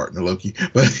good, the Bart and the Loki,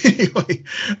 but anyway,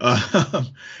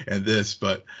 and this,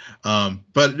 but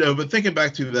thinking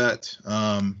back to that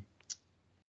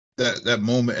that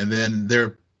moment, and then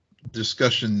their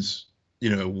discussions,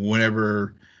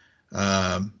 whenever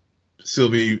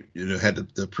Sylvie had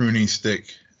the pruning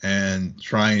stick and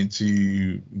trying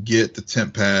to get the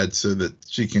temp pad so that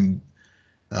she can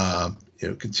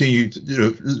continue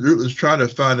to try to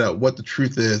find out what the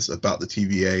truth is about the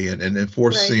TVA, and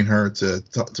forcing her to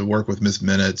work with Miss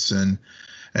Minutes and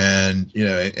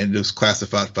those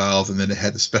classified files, and then it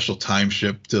had the special time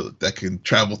ship that can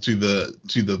travel to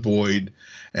the void,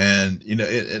 and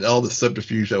and all the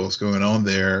subterfuge that was going on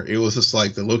there. It was just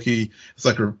like it's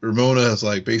like Ramona is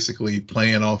like basically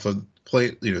taking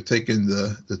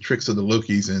the tricks of the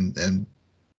Lokis and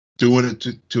doing it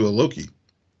to a Loki,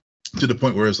 to the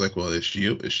point where it's like, well, is she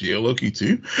a Loki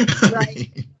too?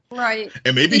 Right.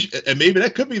 And maybe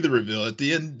that could be the reveal at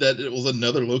the end, that it was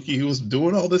another Loki who was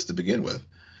doing all this to begin with.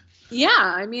 Yeah,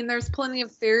 I mean, there's plenty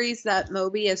of theories that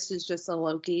Mobius is just a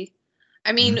Loki.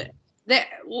 I mean,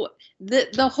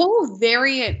 the whole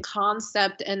variant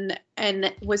concept and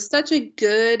was such a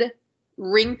good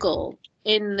wrinkle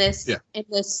in this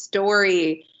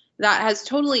story that has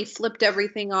totally flipped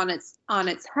everything on its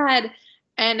head.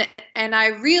 And I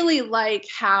really like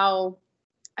how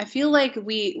I feel like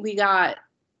we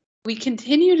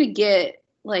continue to get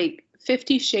like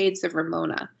 50 Shades of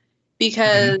Ramona,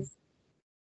 because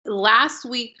last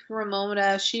week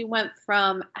Ramona, she went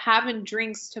from having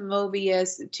drinks to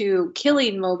Mobius to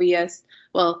killing Mobius,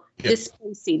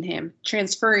 displacing him,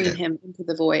 transferring him into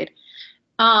the void.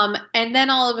 And then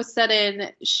all of a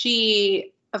sudden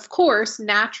she, of course,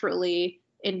 naturally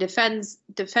is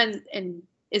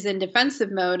in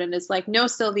defensive mode and is like, no,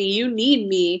 Sylvie, you need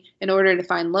me in order to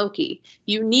find Loki.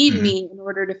 You need me in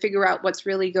order to figure out what's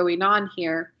really going on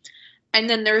here. And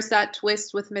then there's that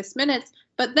twist with Miss Minutes.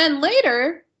 But then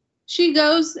later she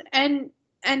goes and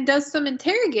does some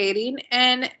interrogating,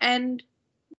 and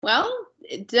well,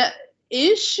 does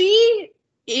she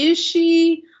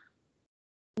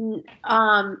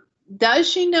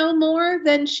know more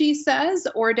than she says,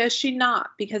 or does she not?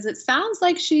 Because it sounds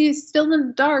like she's still in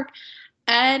the dark.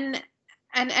 And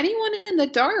anyone in the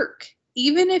dark,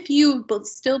 even if you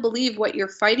still believe what you're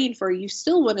fighting for, you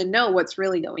still want to know what's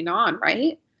really going on,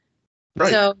 right?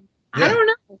 So I don't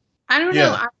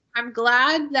know. I'm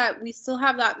glad that we still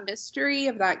have that mystery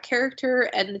of that character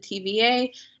and the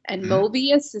TVA, and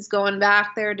Mobius is going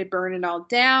back there to burn it all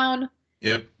down.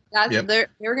 Yep.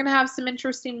 They're gonna have some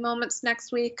interesting moments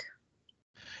next week.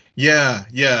 Yeah,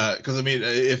 because I mean,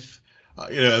 if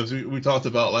as we talked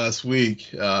about last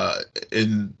week,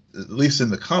 in at least in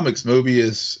the comics,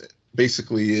 Mobius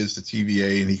basically is the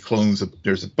TVA, and he clones.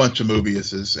 There's a bunch of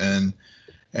Mobiuses,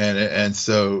 and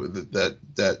so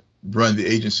that run the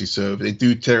agency. So if they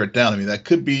do tear it down, I mean, that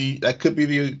could be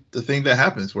the thing that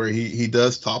happens where he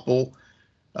does topple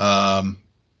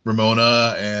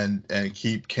Ramona and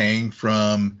keep Kang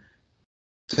from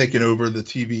taking over the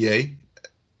TVA.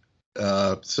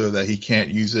 So that he can't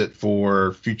use it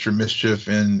for future mischief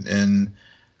in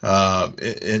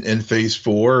Phase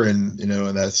 4, and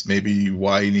and that's maybe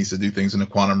why he needs to do things in the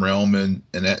quantum realm and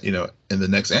that, in the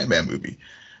next Ant-Man movie,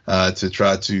 to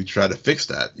try to fix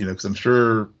that, because I'm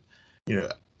sure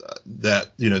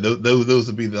that those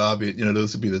would be the obvious,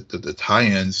 those would be the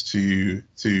tie-ins to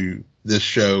this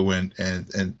show and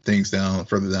things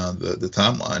further down the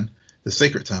timeline, the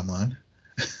sacred timeline.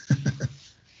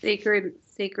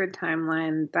 Sacred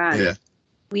timeline that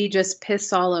we just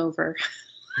piss all over.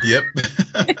 Yep.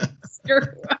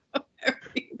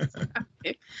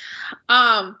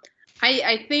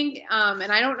 I think,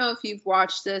 and I don't know if you've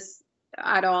watched this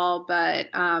at all, but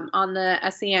on the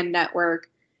SEN network,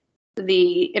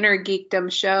 the Inner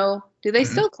Geekdom show, do they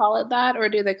still call it that, or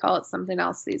do they call it something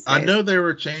else these days? I know they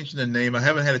were changing the name. I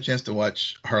haven't had a chance to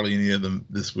watch hardly any of them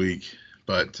this week,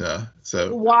 but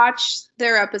so watch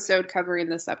their episode covering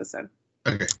this episode.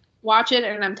 Okay. Watch it,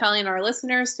 and I'm telling our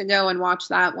listeners to go and watch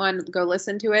that one, go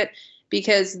listen to it,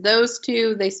 because those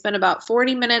two, they spent about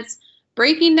 40 minutes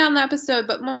breaking down the episode,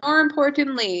 but more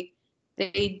importantly,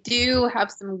 they do have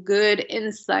some good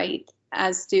insight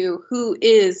as to who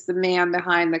is the man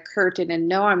behind the curtain. And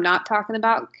no, I'm not talking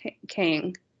about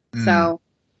Kang. So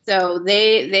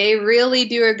they really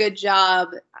do a good job,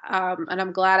 and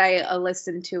I'm glad I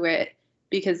listened to it,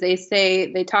 because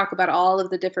they talk about all of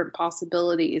the different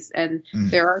possibilities, and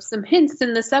there are some hints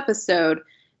in this episode,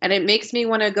 and it makes me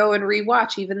want to go and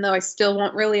rewatch, even though I still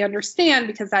won't really understand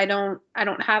because I don't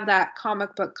have that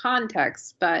comic book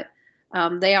context. But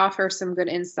they offer some good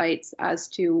insights as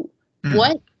to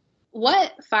what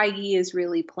Feige is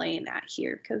really playing at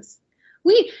here. Because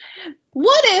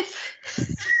what if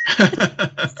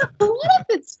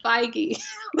it's Feige?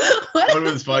 What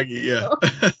if it's Feige? Yeah.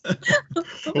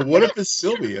 But what if it's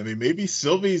Sylvie? I mean, maybe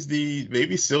Sylvie is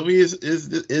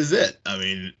it. I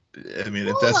mean,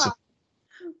 if that's.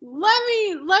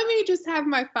 Let me just have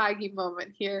my Feige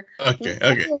moment here.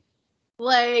 Okay.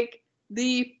 Like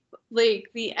the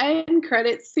end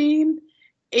credit scene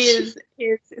is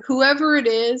whoever it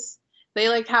is, they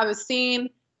like have a scene.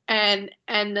 And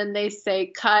then they say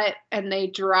cut, and they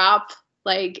drop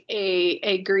like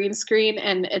a green screen,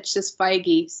 and it's just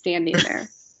Feige standing there,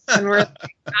 and we're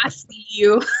like, I see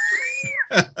you.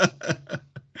 That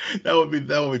would be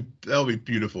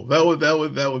beautiful.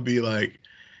 That would be like,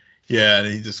 yeah. And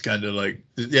he just kind of like,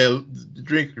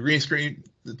 green screen.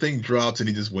 The thing drops, and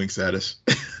he just winks at us.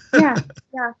 Yeah.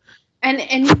 And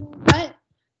you know what?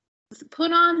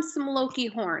 Put on some Loki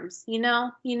horns, Yeah.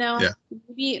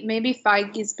 Maybe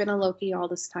Feige's been a Loki all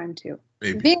this time too.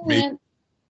 Maybe,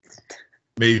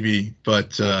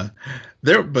 but that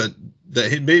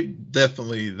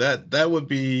would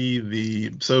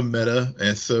be so meta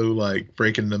and so like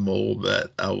breaking the mold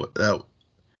that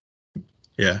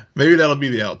maybe that'll be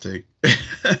the outtake.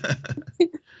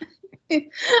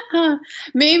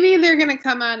 Maybe they're gonna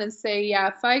come out and say,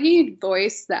 yeah, Feige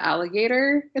voiced the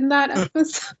alligator in that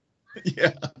episode.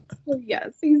 Yeah.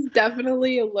 Yes, he's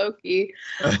definitely a Loki.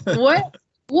 What?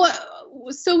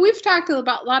 So we've talked a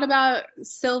lot about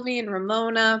Sylvie and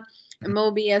Ramona and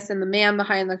Mobius and the man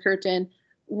behind the curtain.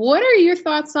 What are your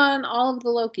thoughts on all of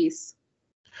the Lokis?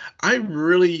 I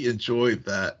really enjoyed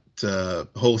that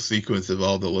whole sequence of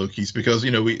all the Lokis, because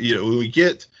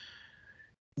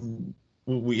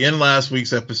we end last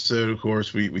week's episode. Of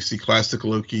course, we see classic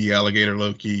Loki, alligator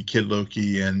Loki, kid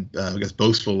Loki, and I guess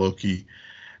boastful Loki.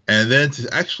 And then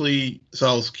to actually, so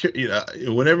I was,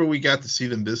 whenever we got to see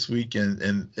them this week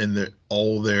and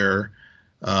all their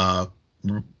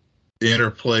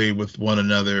interplay with one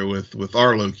another with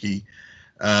our Loki,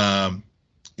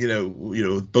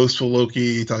 boastful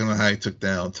Loki talking about how he took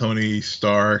down Tony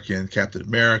Stark and Captain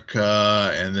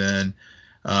America, and then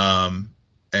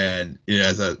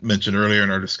as I mentioned earlier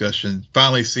in our discussion,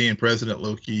 finally seeing President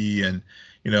Loki, and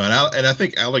I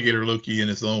think alligator Loki in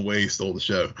his own way stole the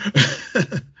show.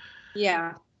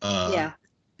 Yeah.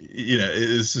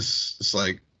 It's just, it's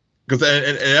like, because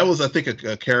and that was, I think,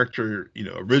 a character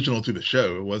original to the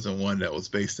show. It wasn't one that was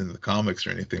based in the comics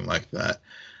or anything like that.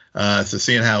 So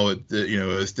seeing how it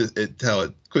how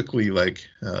it quickly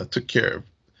took care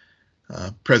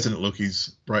President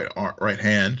Loki's right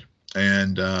hand,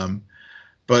 and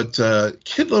but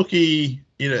Kid Loki,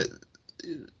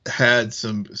 had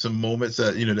some moments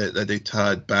that that they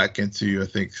tied back into, I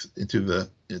think, into the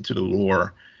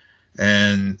lore,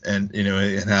 and and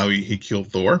how he killed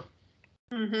Thor,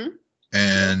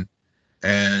 and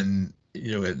and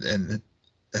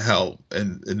how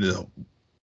and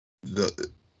the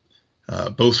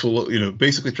boastful,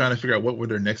 basically trying to figure out what were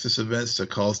their Nexus events that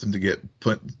caused them to get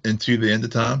put into the end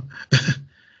of time.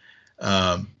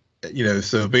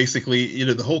 So basically,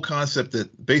 the whole concept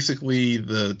that basically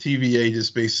the TVA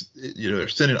just they're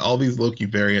sending all these Loki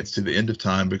variants to the end of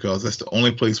time because that's the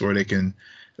only place where they can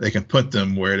put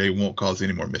them where they won't cause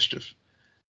any more mischief.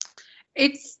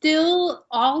 It's still,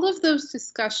 all of those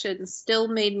discussions still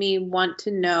made me want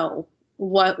to know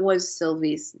what was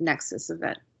Sylvie's Nexus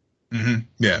event. Mm-hmm.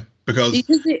 Yeah, because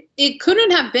it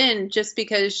couldn't have been just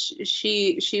because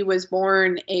she was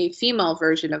born a female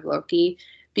version of Loki,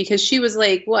 because she was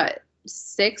like, what,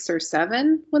 6 or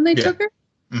 7 when they took her?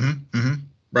 Mm-hmm. Mm-hmm.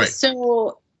 Right.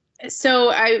 So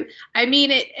I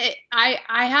mean, I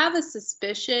have a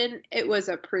suspicion it was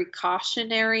a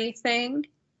precautionary thing,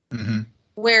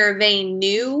 where they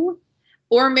knew,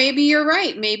 or maybe you're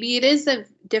right. Maybe it is a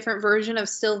different version of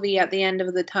Sylvie at the end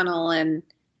of the tunnel, and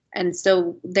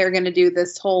so they're going to do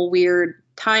this whole weird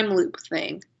time loop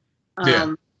thing.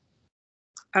 I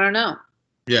don't know.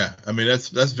 Yeah, I mean that's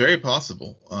very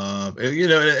possible.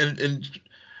 And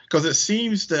because it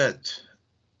seems that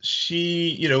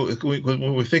she,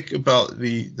 when we think about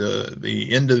the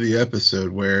end of the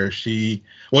episode where she,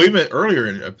 well, even earlier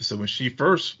in the episode when she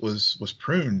first was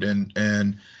pruned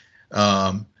and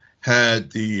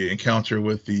had the encounter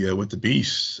with the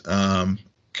beast, can't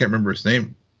remember his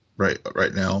name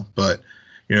right now, but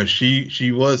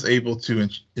she was able to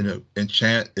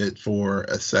enchant it for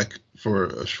a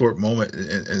short moment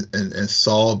and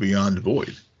saw beyond the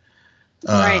void,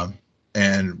 right,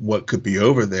 and what could be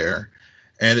over there.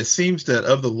 And it seems that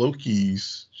of the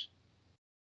Lokis,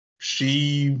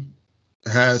 she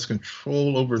has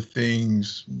control over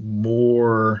things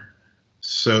more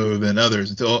so than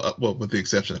others, until, well, with the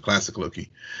exception of classic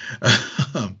Loki,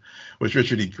 which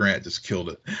Richard E. Grant just killed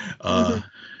it.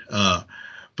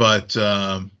 But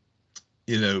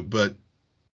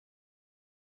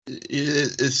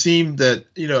it seemed that,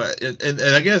 and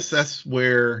I guess that's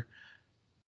where,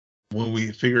 when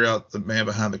we figure out the man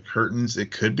behind the curtains,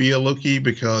 it could be a Loki,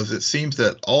 because it seems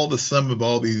that all the sum of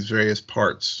all these various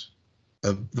parts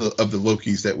of the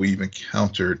Lokis that we've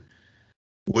encountered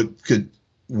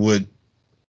would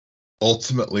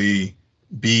ultimately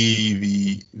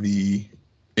be the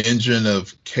engine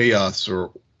of chaos,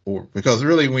 or because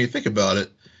really, when you think about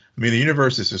it, I mean, the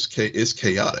universe is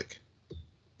chaotic.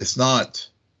 It's not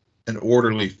an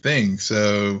orderly thing.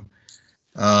 So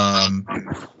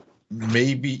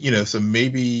maybe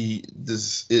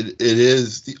this it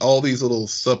is all these little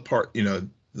subpart,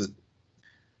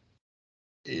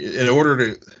 in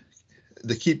order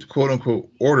to keep quote unquote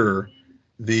order,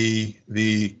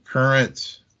 the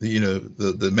current,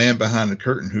 the man behind the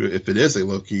curtain, who, if it is a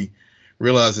Loki,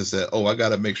 realizes that, oh, I got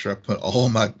to make sure I put all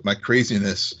my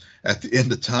craziness at the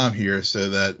end of time here so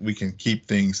that we can keep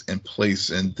things in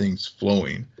place and things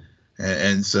flowing.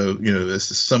 And so, this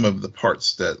is some of the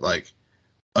parts that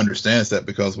understands that,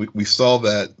 because we saw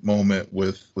that moment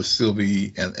with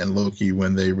Sylvie and Loki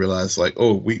when they realized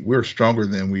oh, we're stronger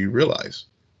than we realize.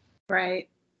 Right.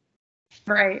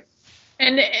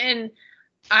 And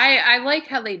I like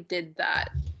how they did that.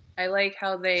 I like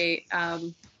how they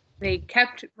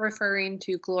kept referring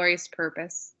to Glorious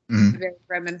Purpose. Very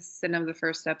reminiscent of the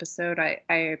first episode.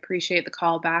 I appreciate the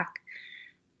callback,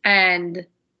 and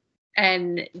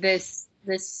this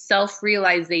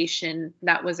self-realization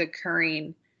that was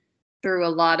occurring through a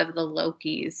lot of the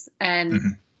Lokis,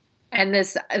 and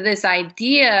this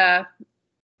idea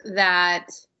that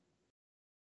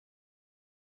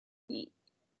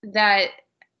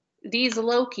these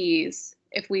Lokis,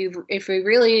 if we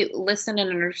really listened and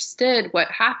understood what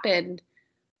happened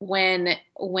when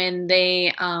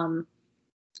they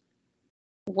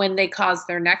caused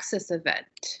their Nexus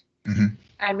event.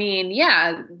 I mean,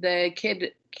 yeah, the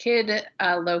kid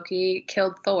Loki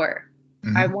killed Thor.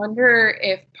 I wonder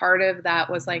if part of that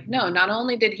was no, not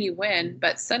only did he win,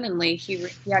 but suddenly he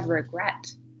had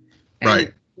regret,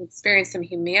 and he experienced some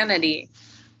humanity.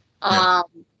 And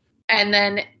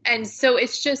so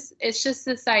it's just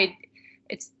this idea.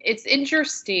 It's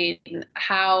interesting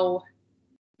how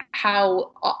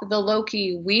the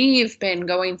Loki we've been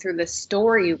going through this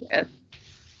story with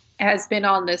has been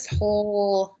on this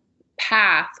whole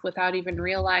path without even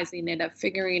realizing it of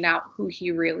figuring out who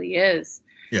he really is.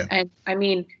 Yeah. And I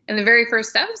mean, in the very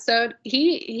first episode,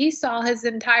 he saw his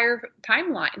entire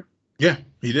timeline. Yeah,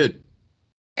 he did.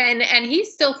 And he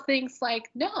still thinks like,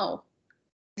 no,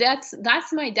 that's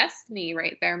my destiny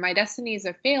right there. My destiny is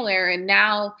a failure. And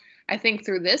now I think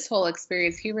through this whole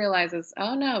experience, he realizes,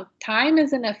 oh no, time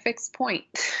isn't a fixed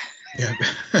point. Yeah.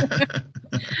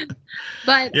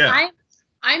 But yeah.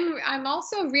 I'm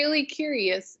also really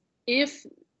curious if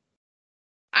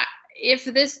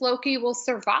this Loki will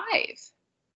survive.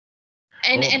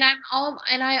 And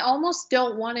I almost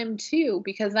don't want him to,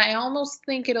 because I almost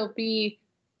think it'll be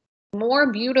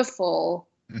more beautiful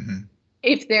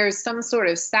if there's some sort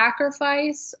of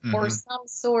sacrifice or some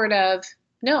sort of,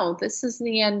 no, this is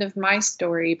the end of my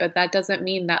story, but that doesn't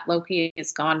mean that Loki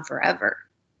is gone forever.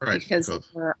 Right. Because there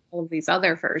are all of these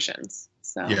other versions.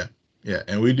 So yeah.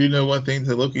 And we do know one thing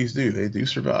that Lokis do. They do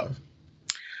survive.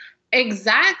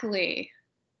 Exactly.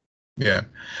 Yeah.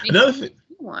 Another thing.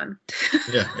 One.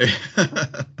 Yeah.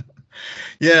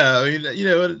 Yeah, I mean,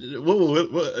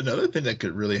 what another thing that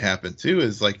could really happen too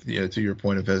is, like, to your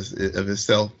point of his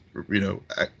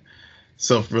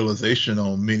self-realization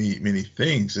on many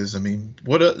things is, I mean,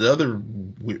 the other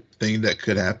thing that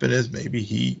could happen is maybe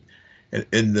he,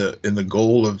 in the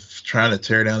goal of trying to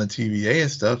tear down the TVA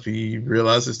and stuff, he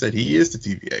realizes that he is the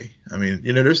TVA. I mean,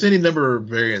 there's any number of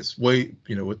variants. With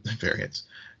variants.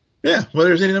 Yeah, well,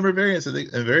 there's any number of variants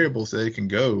and variables that they can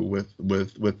go with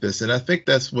this, and I think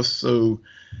that's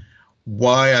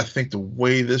why I think the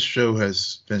way this show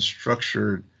has been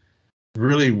structured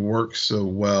really works so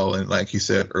well. And like you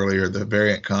said earlier, the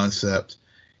variant concept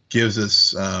gives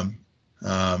us,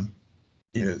 so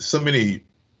many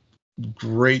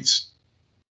great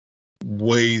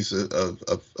ways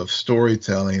of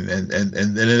storytelling, and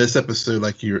in this episode,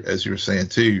 like as you were saying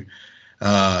too.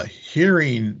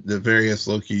 Hearing the various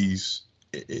Lokis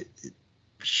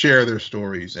share their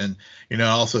stories, and I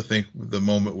also think the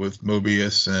moment with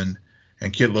Mobius and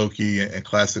Kid Loki and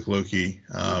Classic Loki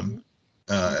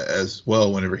as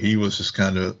well, whenever he was just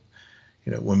kind of,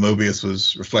 when Mobius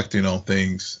was reflecting on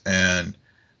things and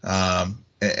them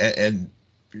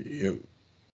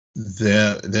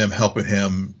helping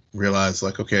him realize,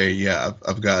 like, okay, yeah,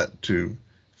 I've got to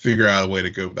figure out a way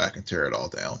to go back and tear it all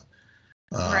down.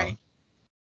 Right.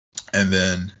 And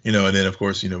then, of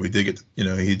course, we did get,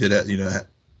 he did,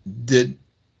 did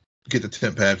get the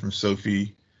temp pad from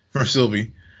Sylvie,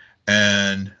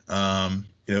 and,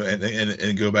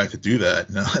 and go back to do that.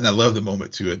 And I love the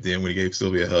moment too at the end when he gave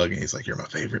Sylvie a hug and he's like, "You're my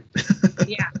favorite."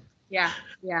 Yeah.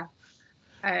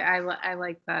 I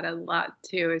like that a lot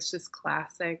too. It's just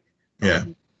classic. Yeah.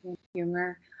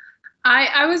 Humor.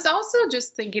 I was also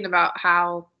just thinking about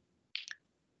how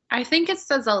I think it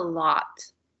says a lot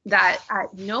that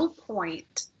at no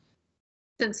point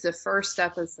since the first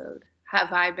episode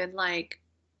have I been like,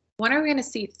 when are we going to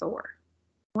see Thor?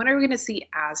 When are we going to see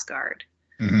Asgard?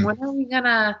 When are we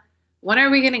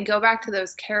going to go back to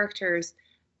those characters?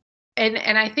 And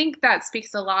I think that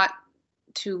speaks a lot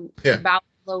about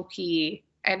Loki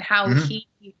and how he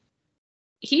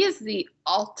is the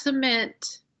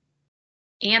ultimate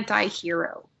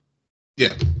anti-hero.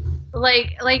 Yeah.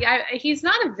 He's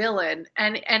not a villain,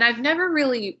 and I've never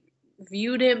really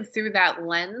viewed him through that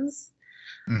lens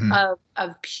of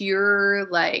pure,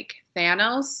 like,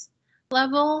 Thanos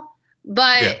level,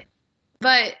 but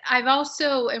I've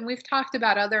also, and we've talked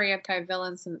about other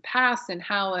anti-villains in the past and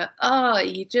how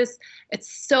it's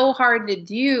so hard to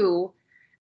do,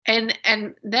 and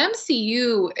the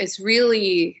MCU is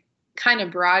really kind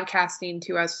of broadcasting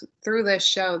to us through this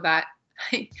show that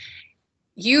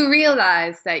you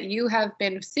realize that you have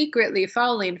been secretly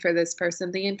falling for this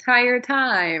person the entire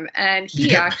time, and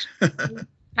he actually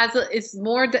is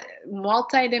more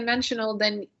multi-dimensional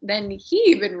than he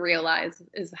even realized,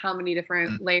 is how many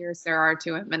different layers there are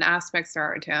to him and aspects there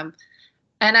are to him.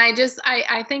 And I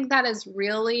think that is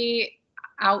really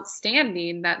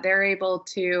outstanding that they're able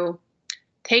to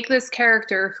take this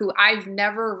character who I've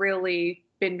never really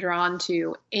been drawn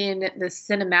to in the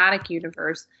cinematic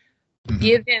universe,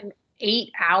 give him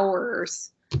 8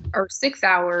 hours or 6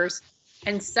 hours,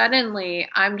 and suddenly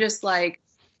I'm just like,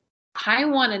 I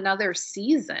want another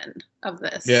season of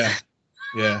this. Yeah.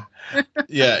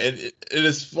 It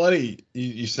is funny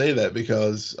you say that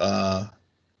because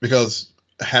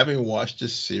having watched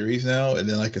this series now, and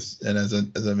then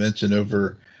as I mentioned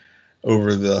over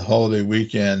the holiday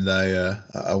weekend,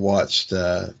 I watched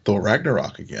Thor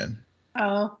Ragnarok again.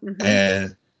 Oh.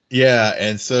 And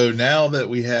so now that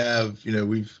we have,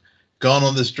 we've gone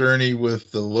on this journey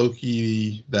with the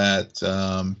Loki that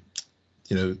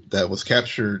that was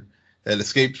captured, that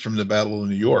escaped from the Battle of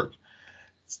New York.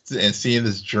 and seeing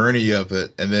this journey of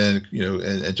it, and then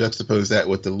and juxtapose that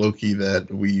with the Loki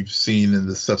that we've seen in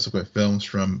the subsequent films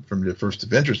from the first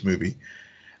Avengers movie.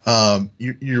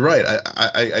 You're right.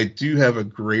 I do have a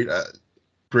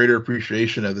greater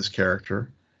appreciation of this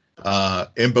character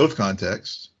in both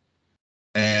contexts,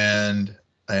 and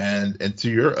to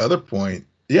your other point,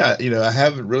 yeah, I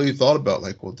haven't really thought about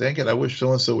like, well, dang it, I wish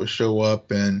so and so would show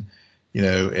up and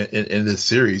in this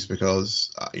series,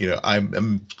 because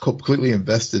I'm completely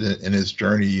invested in his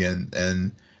journey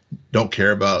and don't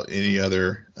care about any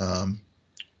other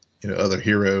other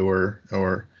hero or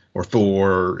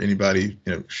Thor or anybody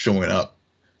showing up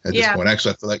at this point.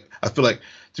 Actually, I feel like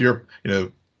to your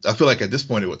I feel like at this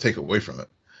point it would take away from it.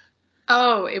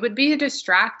 Oh, it would be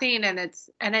distracting, and it's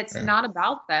not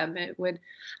about them. It would.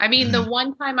 I mean, the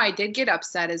one time I did get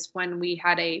upset is when we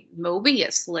had a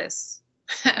Mobius-less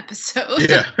episode.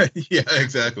 Yeah,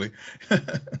 exactly.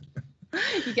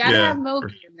 You gotta have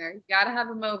Moby in there. You gotta have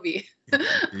a Moby.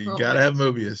 You gotta have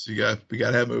Mobius. We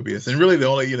gotta have Mobius. And really, the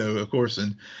only of course,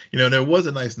 and there was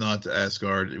a nice nod to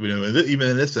Asgard. Even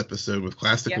in this episode with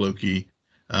classic Loki,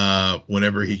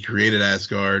 whenever he created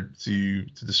Asgard to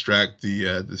distract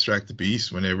the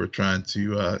beast when they were trying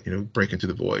to break into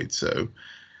the void. So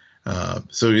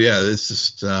yeah, it's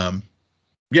just I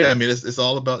mean, it's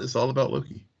all about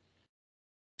Loki.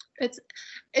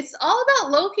 It's all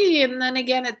about Loki, and then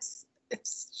again, it's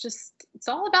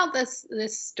all about this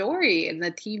story and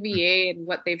the TVA and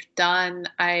what they've done.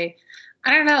 I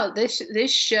don't know,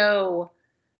 this show.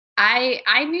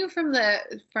 I knew from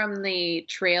the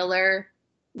trailer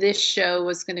this show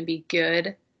was going to be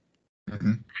good.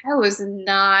 Mm-hmm. I was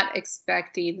not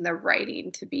expecting the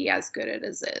writing to be as good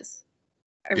as it is.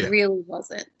 I really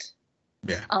wasn't.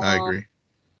 Yeah, I agree.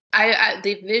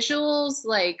 The visuals,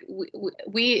 like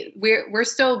we're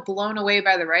still blown away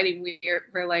by the writing.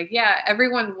 We're like, yeah,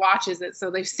 everyone watches it,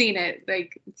 so they've seen it.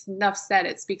 Like, it's enough said;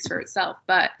 it speaks for itself.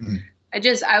 But I'm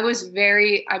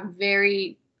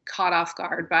very caught off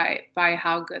guard by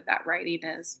how good that writing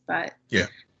is. But yeah.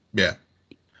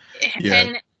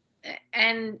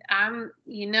 And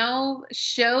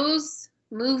shows,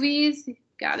 movies,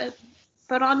 gotta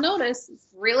put on notice. It's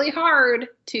really hard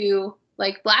to,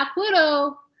 like, Black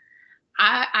Widow.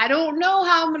 I don't know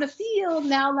how I'm gonna feel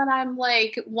now that I'm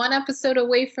like one episode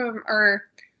away from, or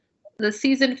the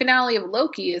season finale of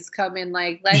Loki is coming.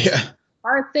 Like, that's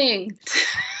our thing.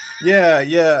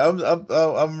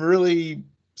 I'm really,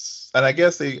 and I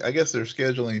guess their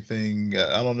scheduling thing.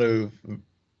 I don't know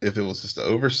if it was just an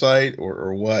oversight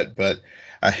or what, but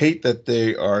I hate that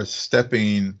they are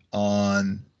stepping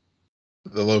on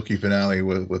the Loki finale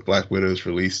with Black Widow's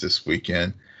release this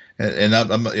weekend. And not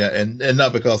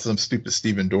because of some stupid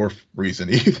Steven Dorff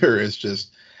reason either. It's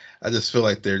just, I just feel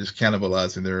like they're just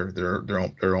cannibalizing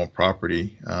their own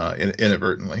property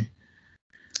inadvertently.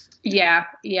 Yeah.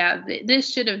 They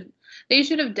should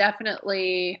have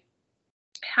definitely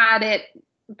had it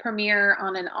premiere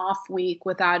on an off week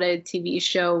without a TV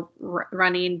show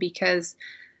running, because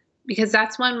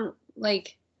that's when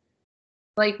like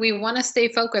we want to stay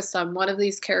focused on one of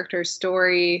these characters'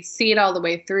 story, see it all the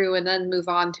way through, and then move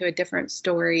on to a different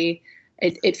story.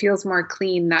 It feels more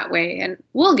clean that way, and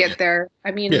we'll get there.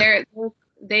 I mean,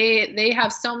 they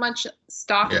have so much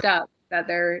stocked up that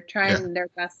they're trying their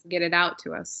best to get it out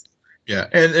to us. Yeah,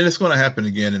 and it's going to happen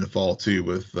again in the fall too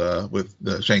with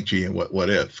the Shang-Chi and what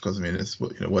if, because I mean, it's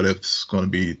what if's going to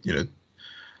be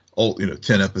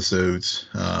 10 episodes,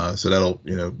 so that'll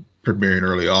premiere in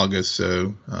early August.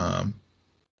 So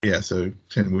so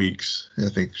 10 weeks. I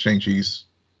think Shang-Chi's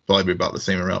probably be about the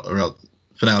same around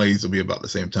finales will be about the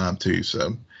same time too.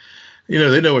 So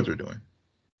they know what they're doing.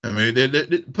 I mean, they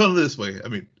put it this way. I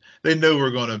mean, they know we're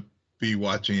going to be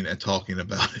watching and talking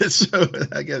about it, so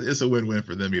I guess it's a win-win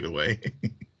for them either way.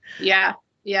 Yeah,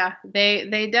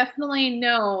 they definitely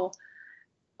know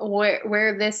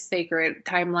where this sacred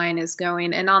timeline is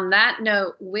going. And on that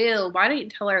note, Will, why don't you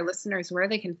tell our listeners where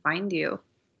they can find you?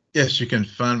 Yes, you can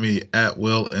find me at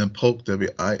Will M. Polk,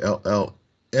 WILLMPOLK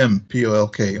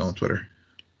on Twitter.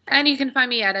 And you can find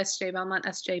me at SJ Belmont,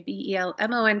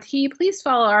 SJBELMONT. Please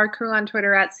follow our crew on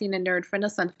Twitter at Scene and Nerd. Friend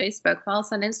us on Facebook, follow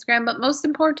us on Instagram, but most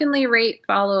importantly, rate,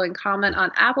 follow, and comment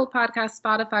on Apple Podcasts,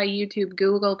 Spotify, YouTube,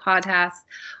 Google Podcasts,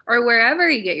 or wherever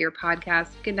you get your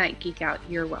podcasts. Good night, Geek Out.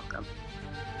 You're welcome.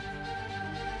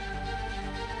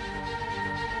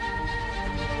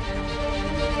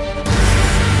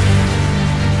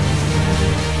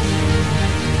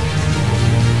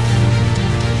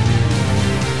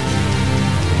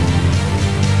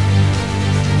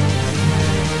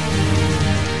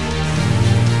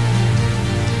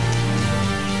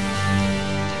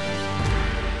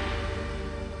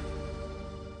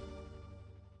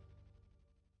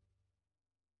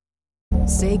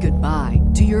 Say goodbye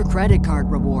to your credit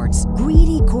card rewards.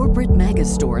 Greedy corporate mega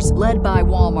stores, led by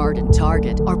Walmart and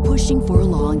Target, are pushing for a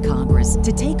law in Congress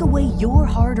to take away your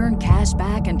hard-earned cash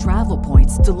back and travel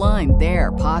points to line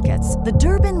their pockets. The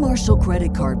Durbin-Marshall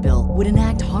credit card bill would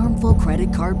enact harmful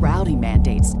credit card routing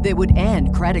mandates that would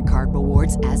end credit card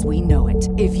rewards as we know it.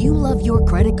 If you love your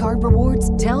credit card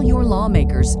rewards, tell your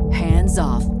lawmakers, hands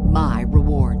off my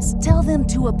rewards. Tell them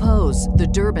to oppose the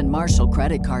Durbin-Marshall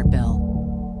credit card bill.